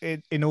 Wow. It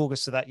was in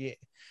August of that year.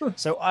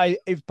 So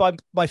it's by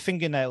my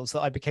fingernails that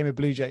I became a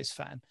Blue Jays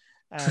fan.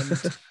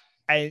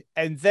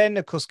 And then,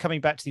 of course, coming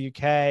back to the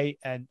UK,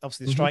 and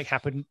obviously the strike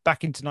happened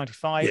back into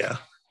 95. Yeah.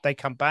 They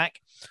come back.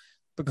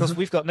 because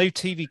we've got no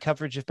TV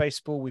coverage of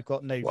baseball. We've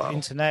got no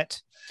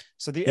internet.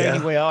 So the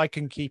only way I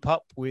can keep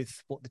up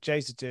with what the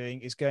Jays are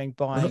doing is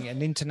buying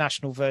an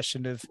international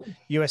version of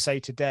USA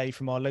Today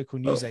from our local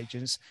news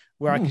agents,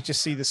 where I could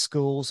just see the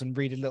schools and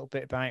read a little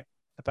bit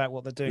about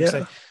what they're doing.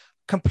 So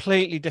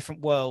completely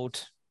different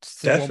world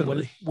to the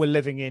one we're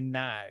living in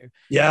now.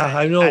 Yeah,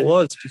 I know it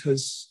was,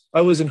 because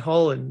I was in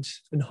Holland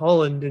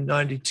in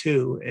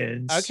 92,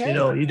 and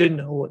you didn't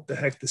know what the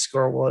heck the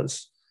score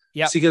was.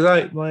 Yeah,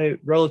 because my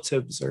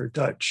relatives are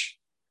Dutch.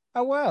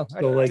 Oh wow!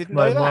 So like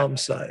my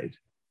mom's side.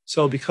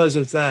 So because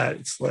of that,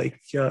 it's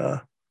like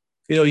you're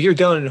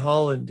down in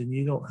Holland and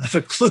you don't have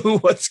a clue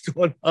what's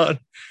going on.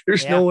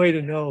 There's no way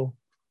to know.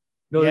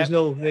 No, there's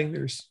no thing.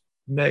 There's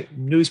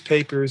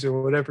newspapers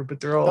or whatever,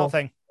 but they're all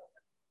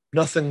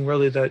nothing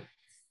really that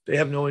they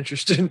have no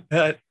interest in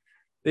that.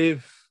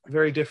 They've a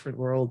very different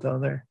world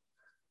down there.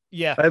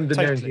 Yeah, I haven't been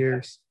there in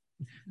years.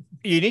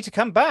 You need to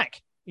come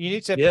back. You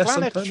need to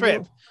plan a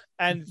trip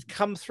and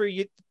come through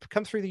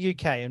the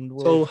UK. And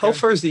so, how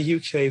far is the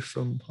UK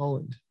from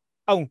Holland?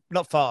 Oh,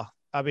 not far.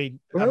 I mean,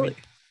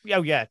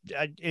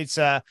 it's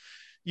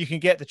you can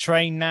get the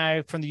train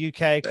now from the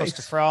UK across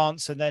to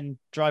France and then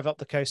drive up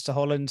the coast to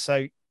Holland.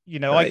 So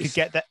I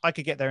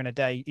could get there in a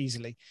day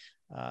easily.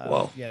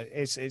 Wow.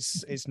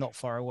 It's not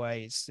far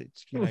away. It's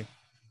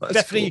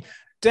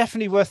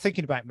definitely worth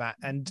thinking about, Matt.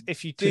 And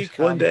if you do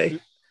come one day,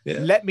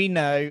 let me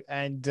know,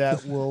 and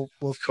we'll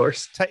of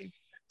course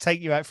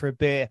take you out for a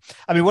beer.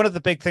 I mean, one of the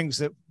big things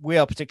that we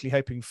are particularly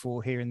hoping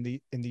for here in the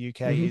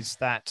UK is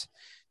that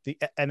the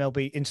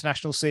MLB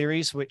International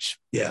Series, which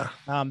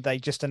they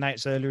just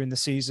announced earlier in the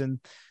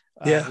season.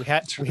 We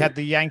had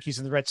the Yankees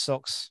and the Red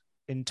Sox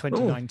in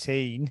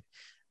 2019.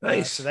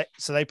 Nice.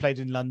 So they played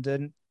in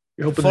London.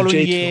 You're hoping the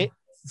following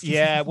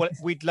year. Well,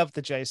 we'd love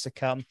the Jays to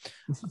come.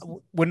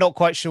 We're not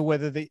quite sure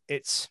whether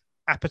it's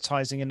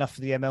appetizing enough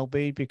for the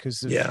MLB,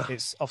 because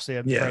it's obviously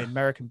a very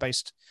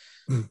American-based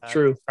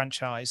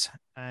franchise,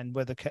 and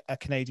whether a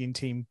Canadian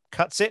team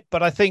cuts it.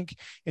 But I think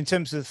in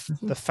terms of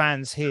the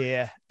fans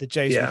here, the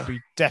Jays would be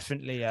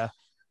definitely a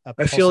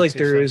I feel like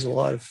there is a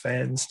lot of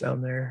fans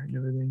down there and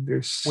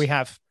everything.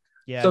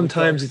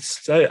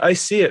 Sometimes I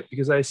see it,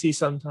 because I see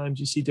sometimes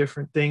you see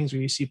different things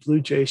where you see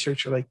Blue Jay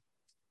shirts, you're like,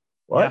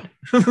 what?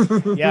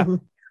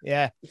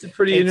 Yeah. It's a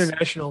pretty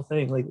international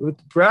thing. Like with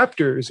the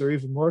Raptors, or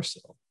even more so.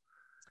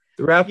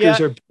 The Raptors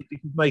are,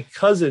 my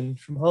cousin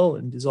from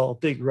Holland is all a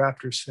big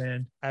Raptors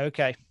fan.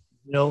 Okay.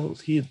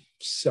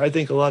 I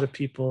think a lot of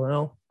people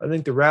know. I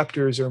think the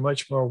Raptors are a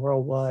much more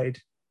worldwide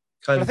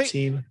kind of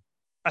team.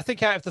 I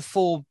think out of the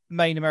four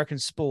main American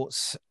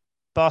sports,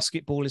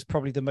 basketball is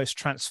probably the most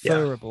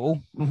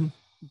transferable.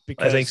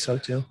 Because I think so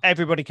too.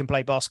 Everybody can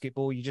play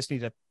basketball. You just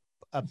need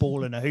a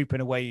ball and a hoop,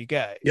 and away you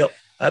go. Yep,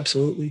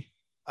 absolutely.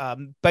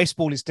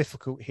 Baseball is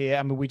difficult here.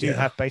 I mean, we do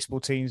have baseball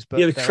teams,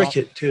 but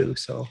cricket too.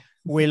 So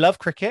we love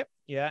cricket.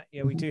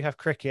 We do have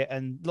cricket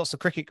and lots of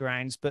cricket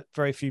grounds, but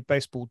very few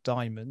baseball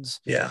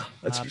diamonds. Yeah,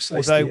 that's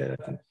precisely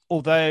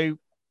although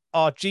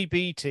our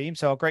GB team,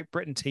 so our Great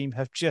Britain team,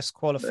 have just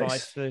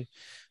qualified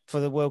for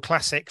the World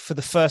Classic for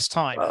the first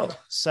time. Wow.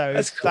 So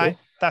that's cool.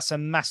 That's a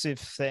massive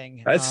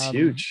thing. That's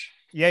huge.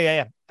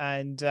 Yeah.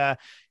 And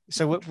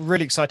so we're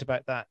really excited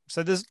about that.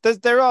 So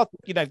there are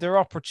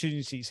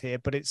opportunities here,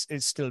 but it's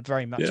still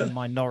very much a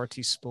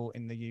minority sport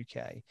in the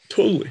UK.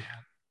 Totally.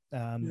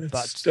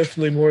 But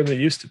definitely more than it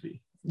used to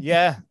be.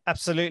 Yeah,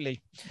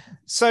 absolutely.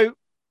 So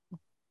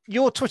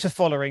your Twitter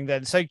following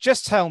then. So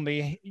just tell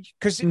me,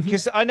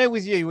 because I know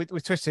with you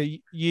with Twitter,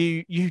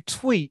 you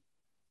tweet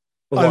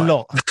a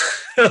lot.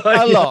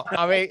 A lot.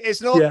 I mean,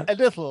 it's not a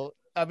little.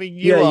 I mean,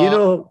 you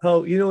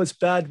know it's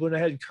bad when I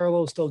had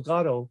Carlos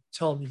Delgado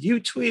tell me you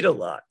tweet a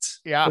lot.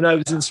 Yeah. When I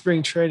was in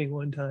spring training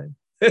one time.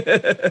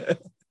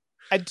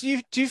 And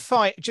do you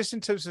find, just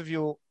in terms of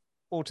your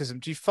autism,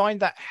 do you find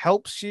that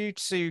helps you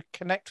to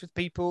connect with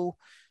people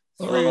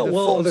through the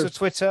forms of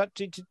Twitter?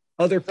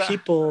 Other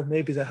people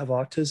maybe that have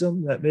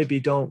autism, that maybe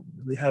don't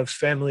really have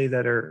family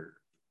that are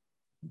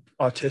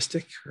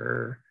autistic,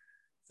 or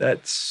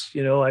that's,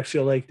 I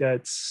feel like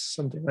that's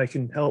something I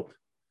can help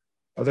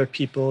other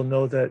people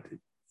know that,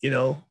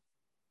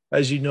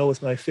 as you know,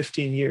 with my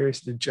 15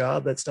 years, the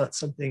job, that's not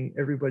something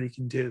everybody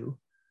can do.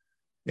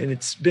 And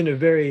it's been a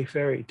very,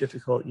 very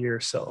difficult year.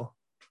 So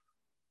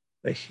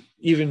like,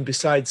 even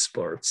besides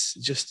sports,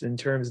 just in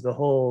terms of the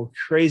whole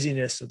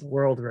craziness of the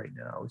world right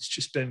now, it's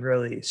just been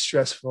really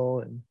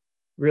stressful and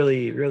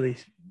really, really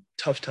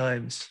tough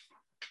times.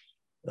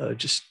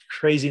 Just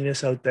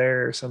craziness out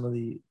there. Some of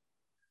the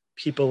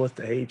people with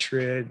the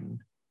hatred and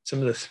some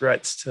of the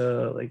threats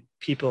to like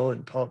people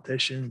and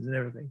politicians and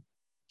everything.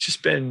 It's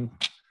just been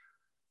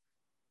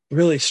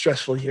really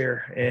stressful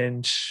here.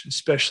 And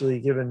especially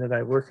given that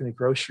I work in a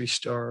grocery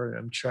store and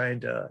I'm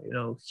trying to,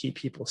 keep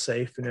people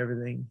safe and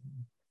everything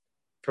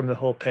from the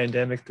whole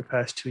pandemic the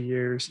past 2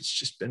 years, it's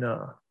just been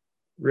a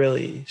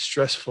really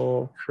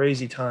stressful,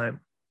 crazy time.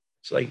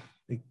 It's like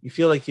you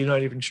feel like you're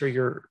not even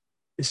sure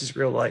this is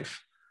real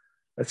life.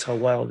 That's how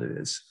wild it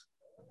is.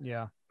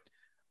 Yeah.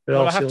 It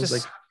all feels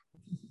like.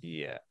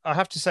 Yeah, I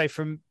have to say,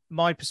 from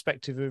my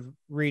perspective of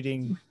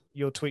reading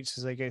your tweets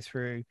as they go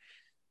through,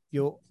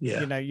 you're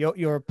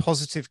a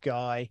positive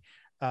guy.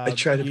 I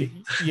try to be.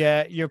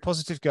 Yeah, you're a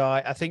positive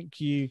guy. I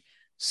think you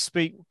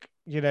speak,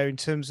 in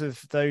terms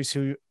of those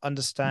who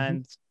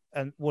understand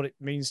and what it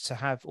means to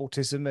have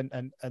autism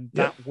and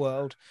that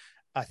world.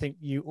 I think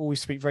you always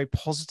speak very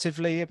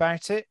positively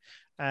about it,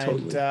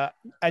 and Totally.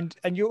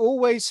 And you're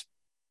always,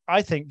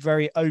 I think,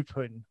 very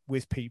open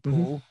with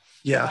people.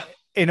 Yeah,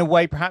 in a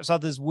way perhaps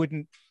others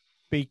wouldn't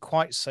be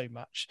quite so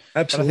much.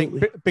 absolutely. But I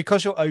think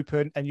because you're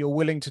open and you're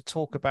willing to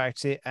talk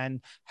about it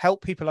and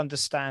help people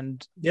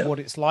understand what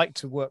it's like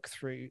to work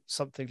through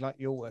something like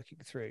you're working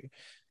through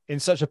in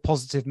such a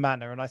positive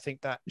manner, and I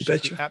think that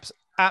should be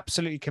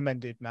absolutely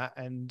commended, Matt.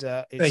 And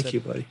thank you,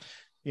 buddy.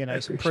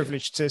 It's a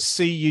privilege to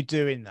see you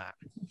doing that,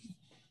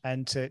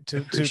 and to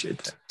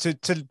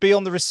be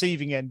on the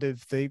receiving end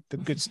of the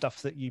good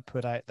stuff that you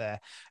put out there.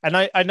 And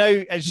I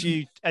know as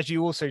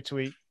you also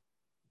tweet,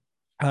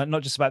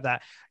 not just about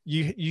that,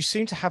 you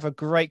seem to have a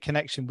great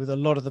connection with a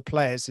lot of the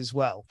players as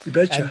well. You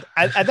betcha.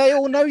 And they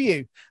all know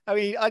you. I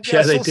mean,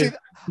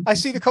 I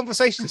see the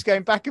conversations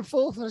going back and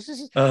forth. It's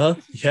just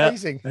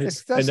amazing.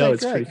 I know,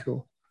 it's pretty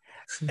cool.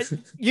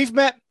 You've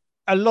met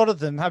a lot of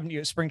them, haven't you,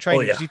 at spring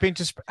training? Oh, yeah. You've been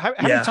to how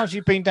many times have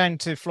you been down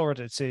to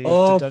Florida to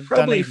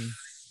probably Dunedin?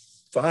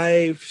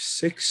 5,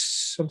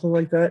 6, something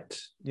like that.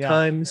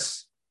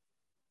 Times,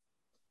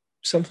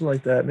 something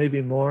like that,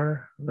 maybe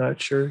more. I'm not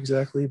sure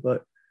exactly,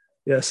 but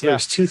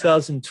there's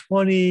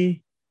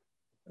 2020.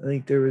 I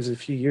think there was a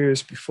few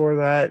years before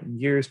that and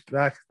years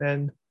back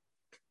then.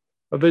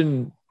 I've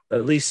been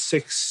at least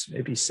 6,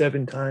 maybe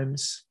 7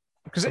 times.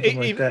 Because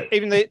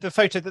even the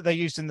photo that they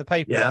used in the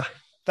paper,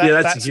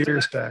 that's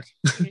years back.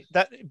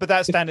 But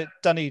that's down at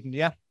Dunedin,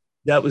 yeah.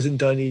 That was in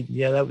Dunedin.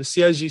 Yeah, that was.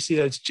 As you see,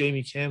 that's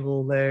Jamie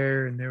Campbell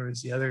there, and there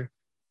was the other.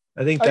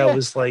 I think that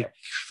was like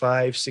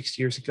 5, 6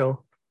 years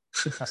ago.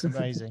 That's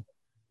amazing.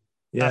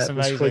 That's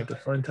amazing. It was quite the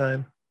fun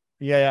time.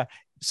 Yeah.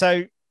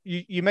 So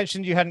you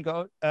mentioned you hadn't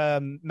got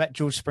met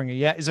George Springer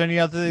yet. Is there any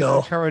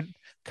other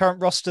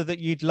current roster that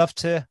you'd love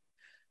to?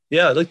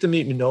 Yeah, I'd like to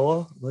meet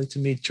Manoah. I'd like to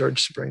meet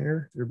George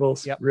Springer. They're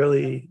both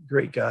really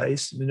great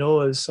guys.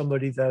 Manoah is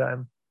somebody that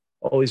I'm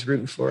always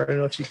rooting for. I don't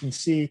know if you can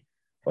see.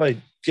 Well,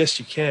 I guess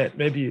you can't.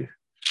 Maybe you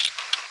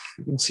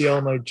can see all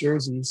my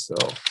jerseys. So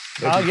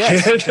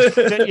yes,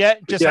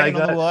 just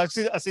hanging on the wall. I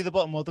see the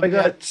bottom of them. I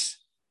got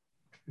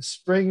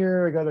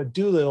Springer. I got a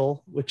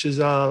Doolittle, which is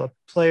a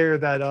player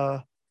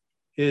that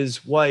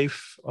his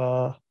wife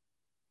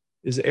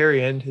is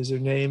Arian, is her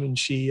name, and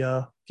she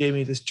gave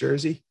me this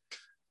jersey.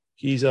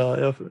 He's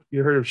you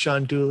heard of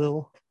Sean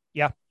Doolittle?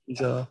 Yeah. He's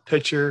a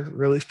pitcher,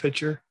 relief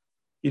pitcher.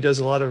 He does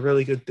a lot of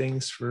really good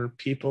things for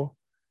people.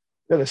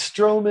 Got a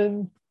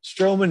Stroman.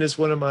 Stroman is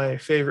one of my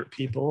favorite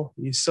people.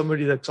 He's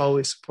somebody that's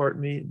always supported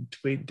me and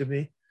tweeted to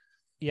me.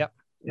 Yep.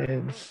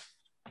 And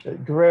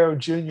Guerrero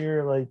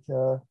Jr., like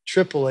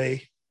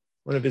AAA,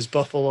 one of his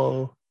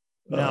Buffalo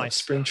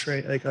spring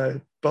train, like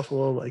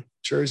Buffalo like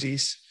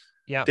jerseys.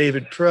 Yeah.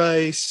 David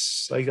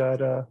Price. I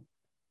got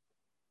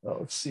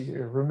let's see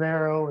here,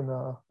 Romero and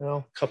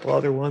a couple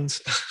other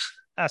ones.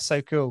 That's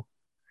so cool.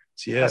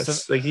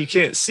 Yes, like you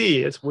can't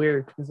see. It's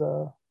weird because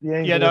the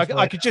angle.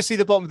 I could just see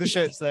the bottom of the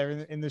shirts there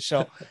in the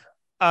shot.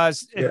 A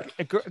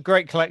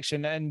great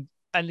collection and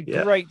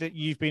great that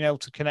you've been able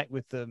to connect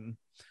with them.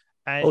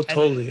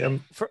 Totally.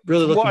 I'm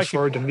really looking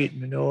forward to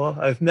meeting Manoah.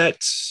 I've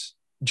met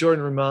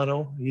Jordan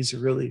Romano. He's a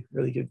really,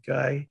 really good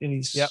guy, and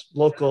he's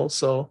local.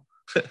 So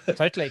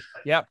totally,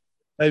 yeah.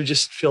 I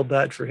just feel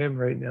bad for him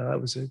right now.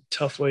 That was a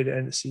tough way to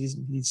end the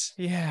season. He's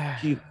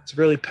a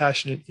really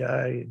passionate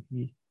guy, and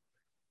he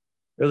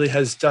really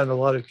has done a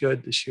lot of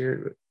good this year.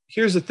 But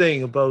here's the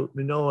thing about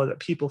Manoah that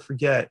people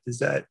forget is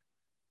that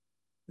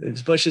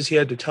as much as he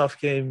had a tough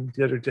game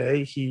the other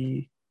day,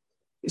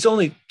 he's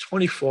only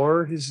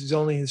 24. This is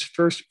only his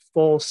first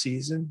full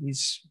season.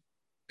 He's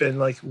been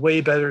like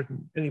way better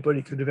than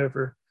anybody could have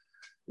ever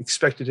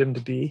expected him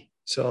to be.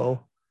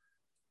 So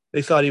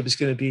they thought he was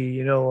going to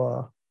be,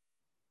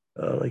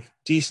 like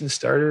decent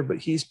starter, but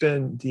he's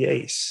been the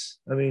ace.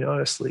 I mean,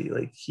 honestly,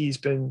 like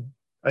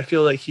I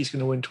feel like he's going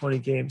to win 20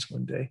 games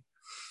one day.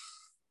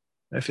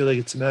 I feel like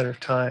it's a matter of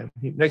time.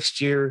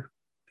 Next year,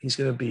 he's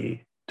going to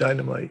be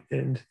dynamite,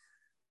 and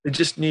they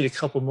just need a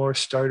couple more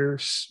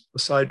starters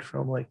aside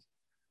from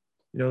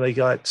they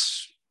got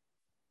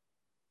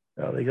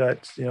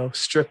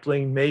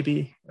Stripling.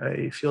 Maybe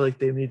I feel like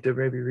they need to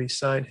maybe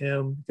re-sign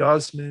him.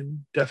 Gosman,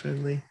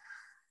 definitely.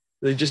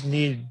 They just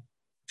need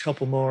a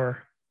couple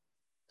more.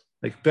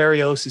 Like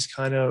Barrios is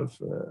kind of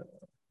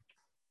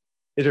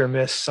hit or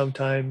miss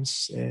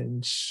sometimes,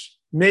 and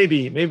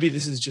maybe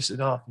this is just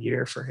an off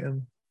year for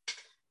him.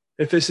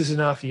 If this is an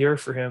off year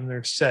for him,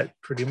 they're set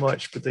pretty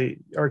much, but they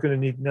are going to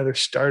need another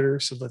starter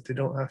so that they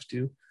don't have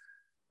to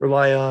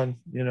rely on,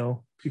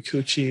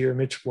 Kikuchi or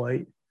Mitch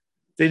White.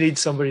 They need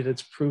somebody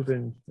that's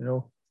proven,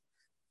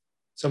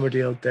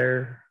 somebody out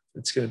there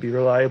that's going to be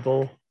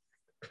reliable,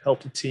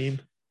 help the team.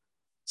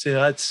 So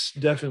that's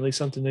definitely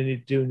something they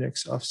need to do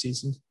next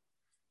offseason.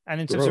 And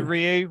in terms of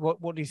Ryu,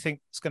 what do you think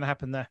is going to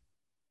happen there?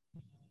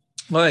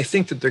 Well, I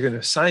think that they're going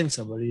to sign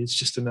somebody. It's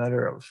just a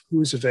matter of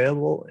who's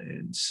available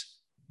and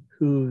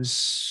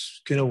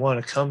who's going to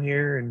want to come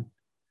here. And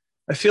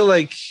I feel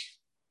like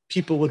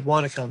people would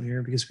want to come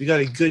here because we got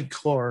a good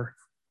core,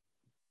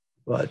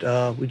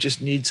 but we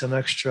just need some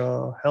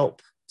extra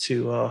help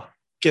to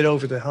get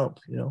over the hump.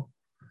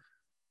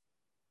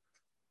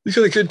 We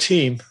got a good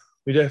team.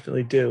 We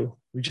definitely do.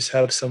 We just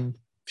have some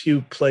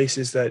few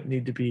places that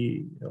need to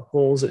be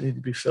holes that need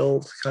to be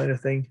filled, kind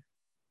of thing.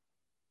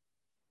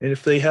 And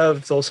if they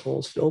have those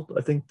holes filled,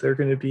 I think they're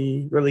going to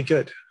be really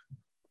good.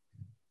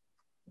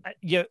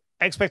 Your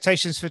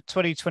expectations for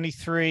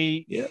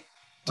 2023? Yeah,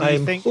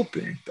 I'm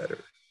hoping better.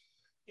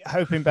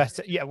 Hoping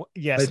better. Yeah.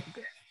 Yes.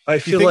 I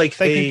feel like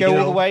they can go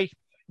all the way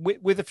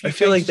with a few. I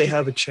feel like they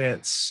have a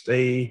chance.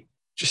 They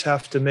just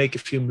have to make a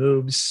few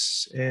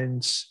moves,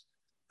 and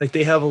like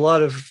they have a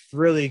lot of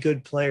really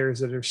good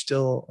players that are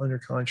still under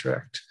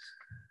contract.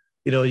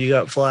 You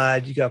got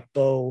Vlad, you got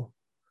Bo,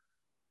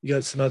 you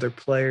got some other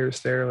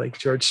players there like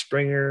George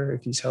Springer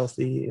if he's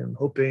healthy. I'm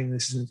hoping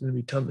this isn't going to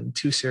be something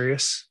too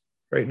serious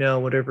right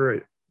now.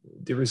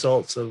 The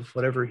results of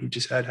whatever he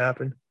just had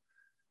happen.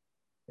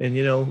 And,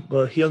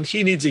 well,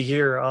 he needs a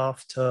year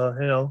off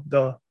to,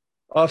 the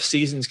off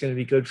season is going to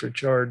be good for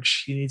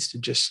George. He needs to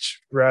just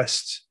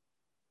rest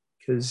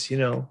because,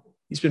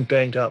 he's been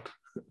banged up.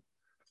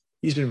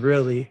 He's been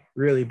really,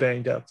 really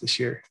banged up this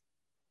year.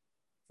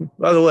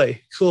 By the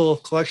way, cool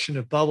collection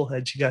of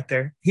bobbleheads you got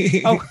there.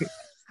 Oh,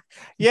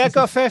 yeah,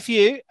 got a fair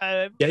few.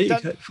 You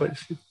got quite a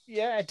few.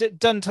 Yeah,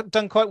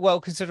 done quite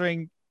well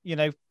considering,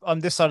 on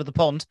this side of the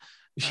pond.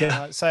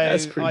 Yeah, so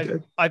that's pretty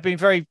good. I've been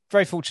very,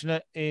 very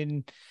fortunate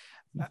in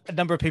a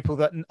number of people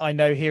that I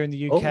know here in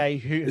the UK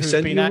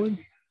who've been out.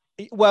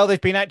 Well,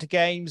 they've been out to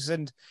games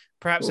and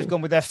perhaps they've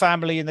gone with their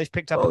family and they've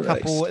picked up a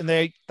couple, and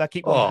they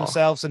keep one for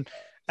themselves and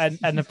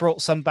have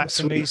brought some back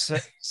to me.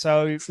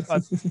 So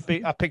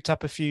I picked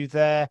up a few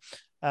there.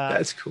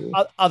 That's cool.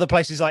 Other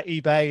places like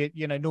eBay,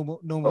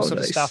 normal sort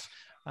of stuff.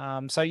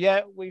 So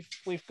yeah, we've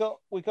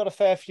got a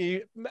fair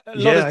few.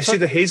 I see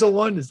the Hazel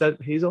one. Is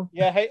that Hazel?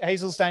 Yeah,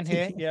 Hazel's down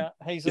here. Yeah,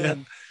 Hazel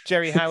and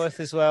Jerry Howarth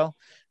as well.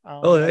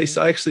 Nice.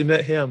 I actually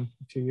met him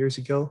a few years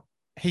ago.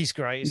 He's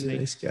great, isn't he?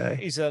 He's a nice guy.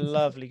 He's a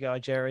lovely guy,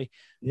 Jerry.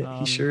 Yeah,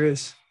 he sure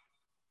is.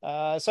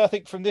 So I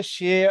think from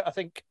this year, I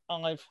think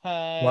I've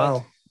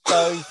had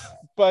Bo,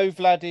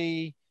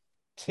 Vladdy,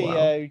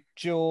 Theo,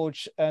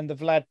 George, and the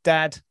Vlad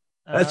dad.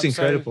 That's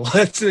incredible.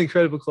 That's an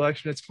incredible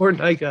collection. It's more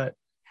than I got.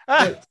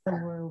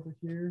 Somewhere over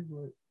here,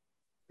 but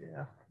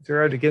yeah,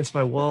 they're out against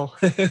my wall.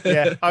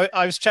 Yeah,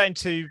 I was chatting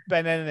to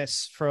Ben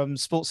Ennis from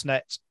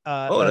Sportsnet.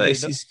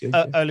 Nice. He's good.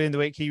 Early in the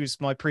week, he was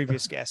my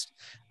previous guest,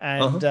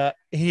 and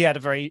he had a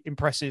very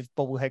impressive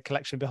bobblehead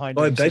collection behind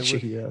him. I bet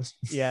he does.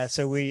 Yeah,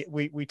 so we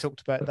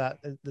talked about that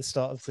at the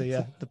start of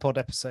the pod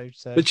episode.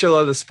 So, but a lot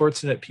of the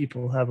Sportsnet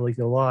people have like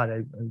a lot.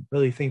 I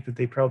really think that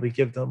they probably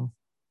give them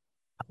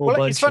a whole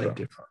bunch of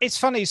different. It's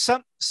funny.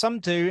 Some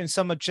do, and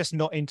some are just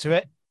not into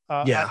it.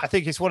 I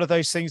think it's one of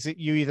those things that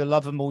you either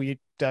love them or you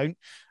don't.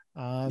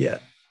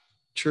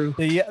 True.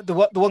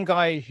 The one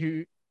guy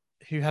who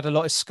had a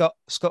lot is Scott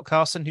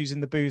Carson, who's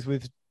in the booth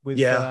with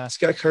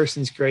Scott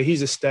Carson's great.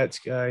 He's a stats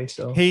guy,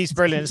 so he's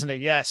brilliant, isn't he?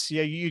 Yes,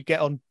 yeah, you'd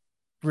get on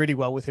really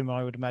well with him,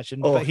 I would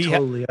imagine. Oh, but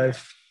totally.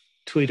 I've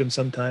tweeted him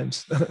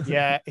sometimes.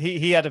 Yeah,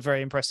 he had a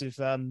very impressive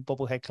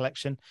bobblehead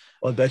collection.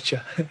 I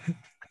betcha.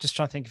 Just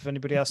trying to think of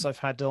anybody else I've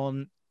had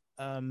on.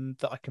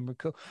 That I can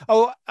recall.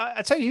 Oh,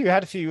 I tell you who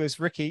had a few was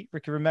Ricky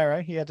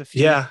Romero. He had a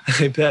few. Yeah,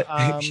 I bet.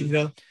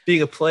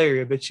 Being a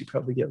player, I bet you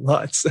probably get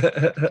lots.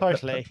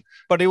 Totally.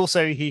 But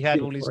he had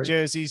all his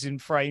jerseys in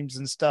frames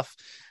and stuff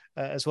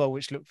as well,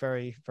 which looked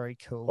very, very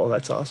cool. Oh,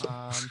 that's awesome.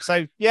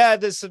 So yeah,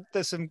 there's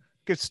some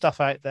good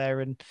stuff out there,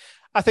 and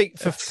I think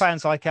for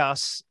fans like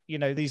us,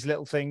 these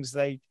little things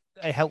they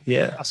help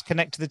us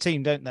connect to the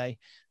team, don't they?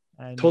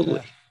 And,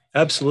 totally,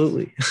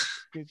 absolutely.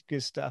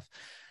 Good stuff.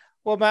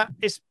 Well, Matt,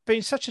 it's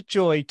been such a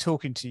joy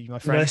talking to you, my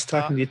friend. Nice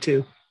talking to you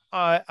too.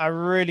 I'm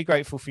really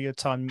grateful for your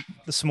time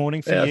this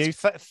morning for you.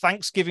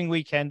 Thanksgiving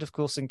weekend, of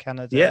course, in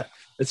Canada. Yeah,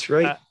 that's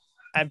right.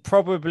 And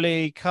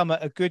probably come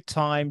at a good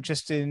time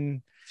just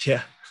in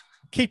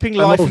keeping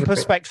I'm life in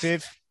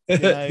perspective.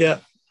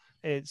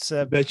 It's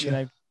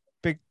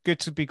good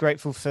to be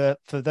grateful for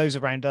those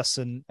around us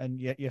and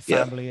your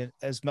family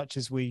as much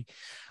as we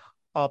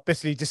are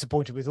bitterly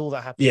disappointed with all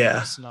that happened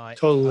last night.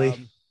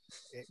 Totally.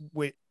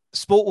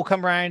 Sport will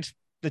come around.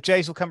 The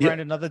Jays will come around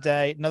another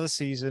day, another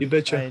season,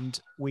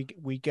 and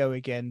we go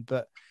again.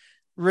 But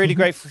really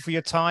grateful for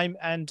your time.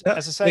 And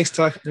as I say, nice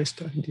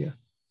talking to you.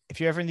 If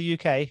you're ever in the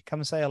UK,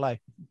 come and say hello.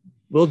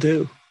 Will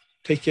do.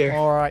 Take care.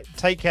 All right.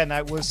 Take care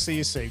now. We'll see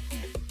you soon.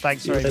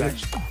 Thanks very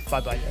much.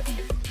 Bye-bye.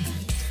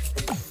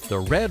 The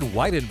Red,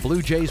 White, and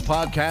Blue Jays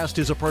podcast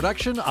is a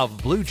production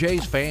of Blue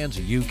Jays Fans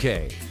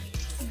UK.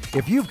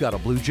 If you've got a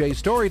Blue Jays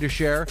story to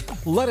share,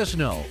 let us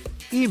know.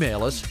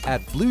 Email us at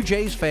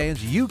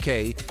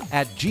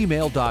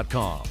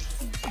bluejaysfansuk@gmail.com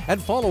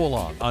and follow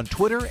along on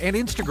Twitter and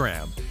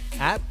Instagram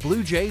at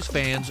Blue Jays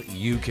Fans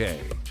UK.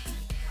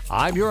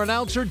 I'm your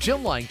announcer,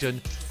 Jim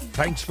Langton.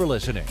 Thanks for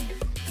listening.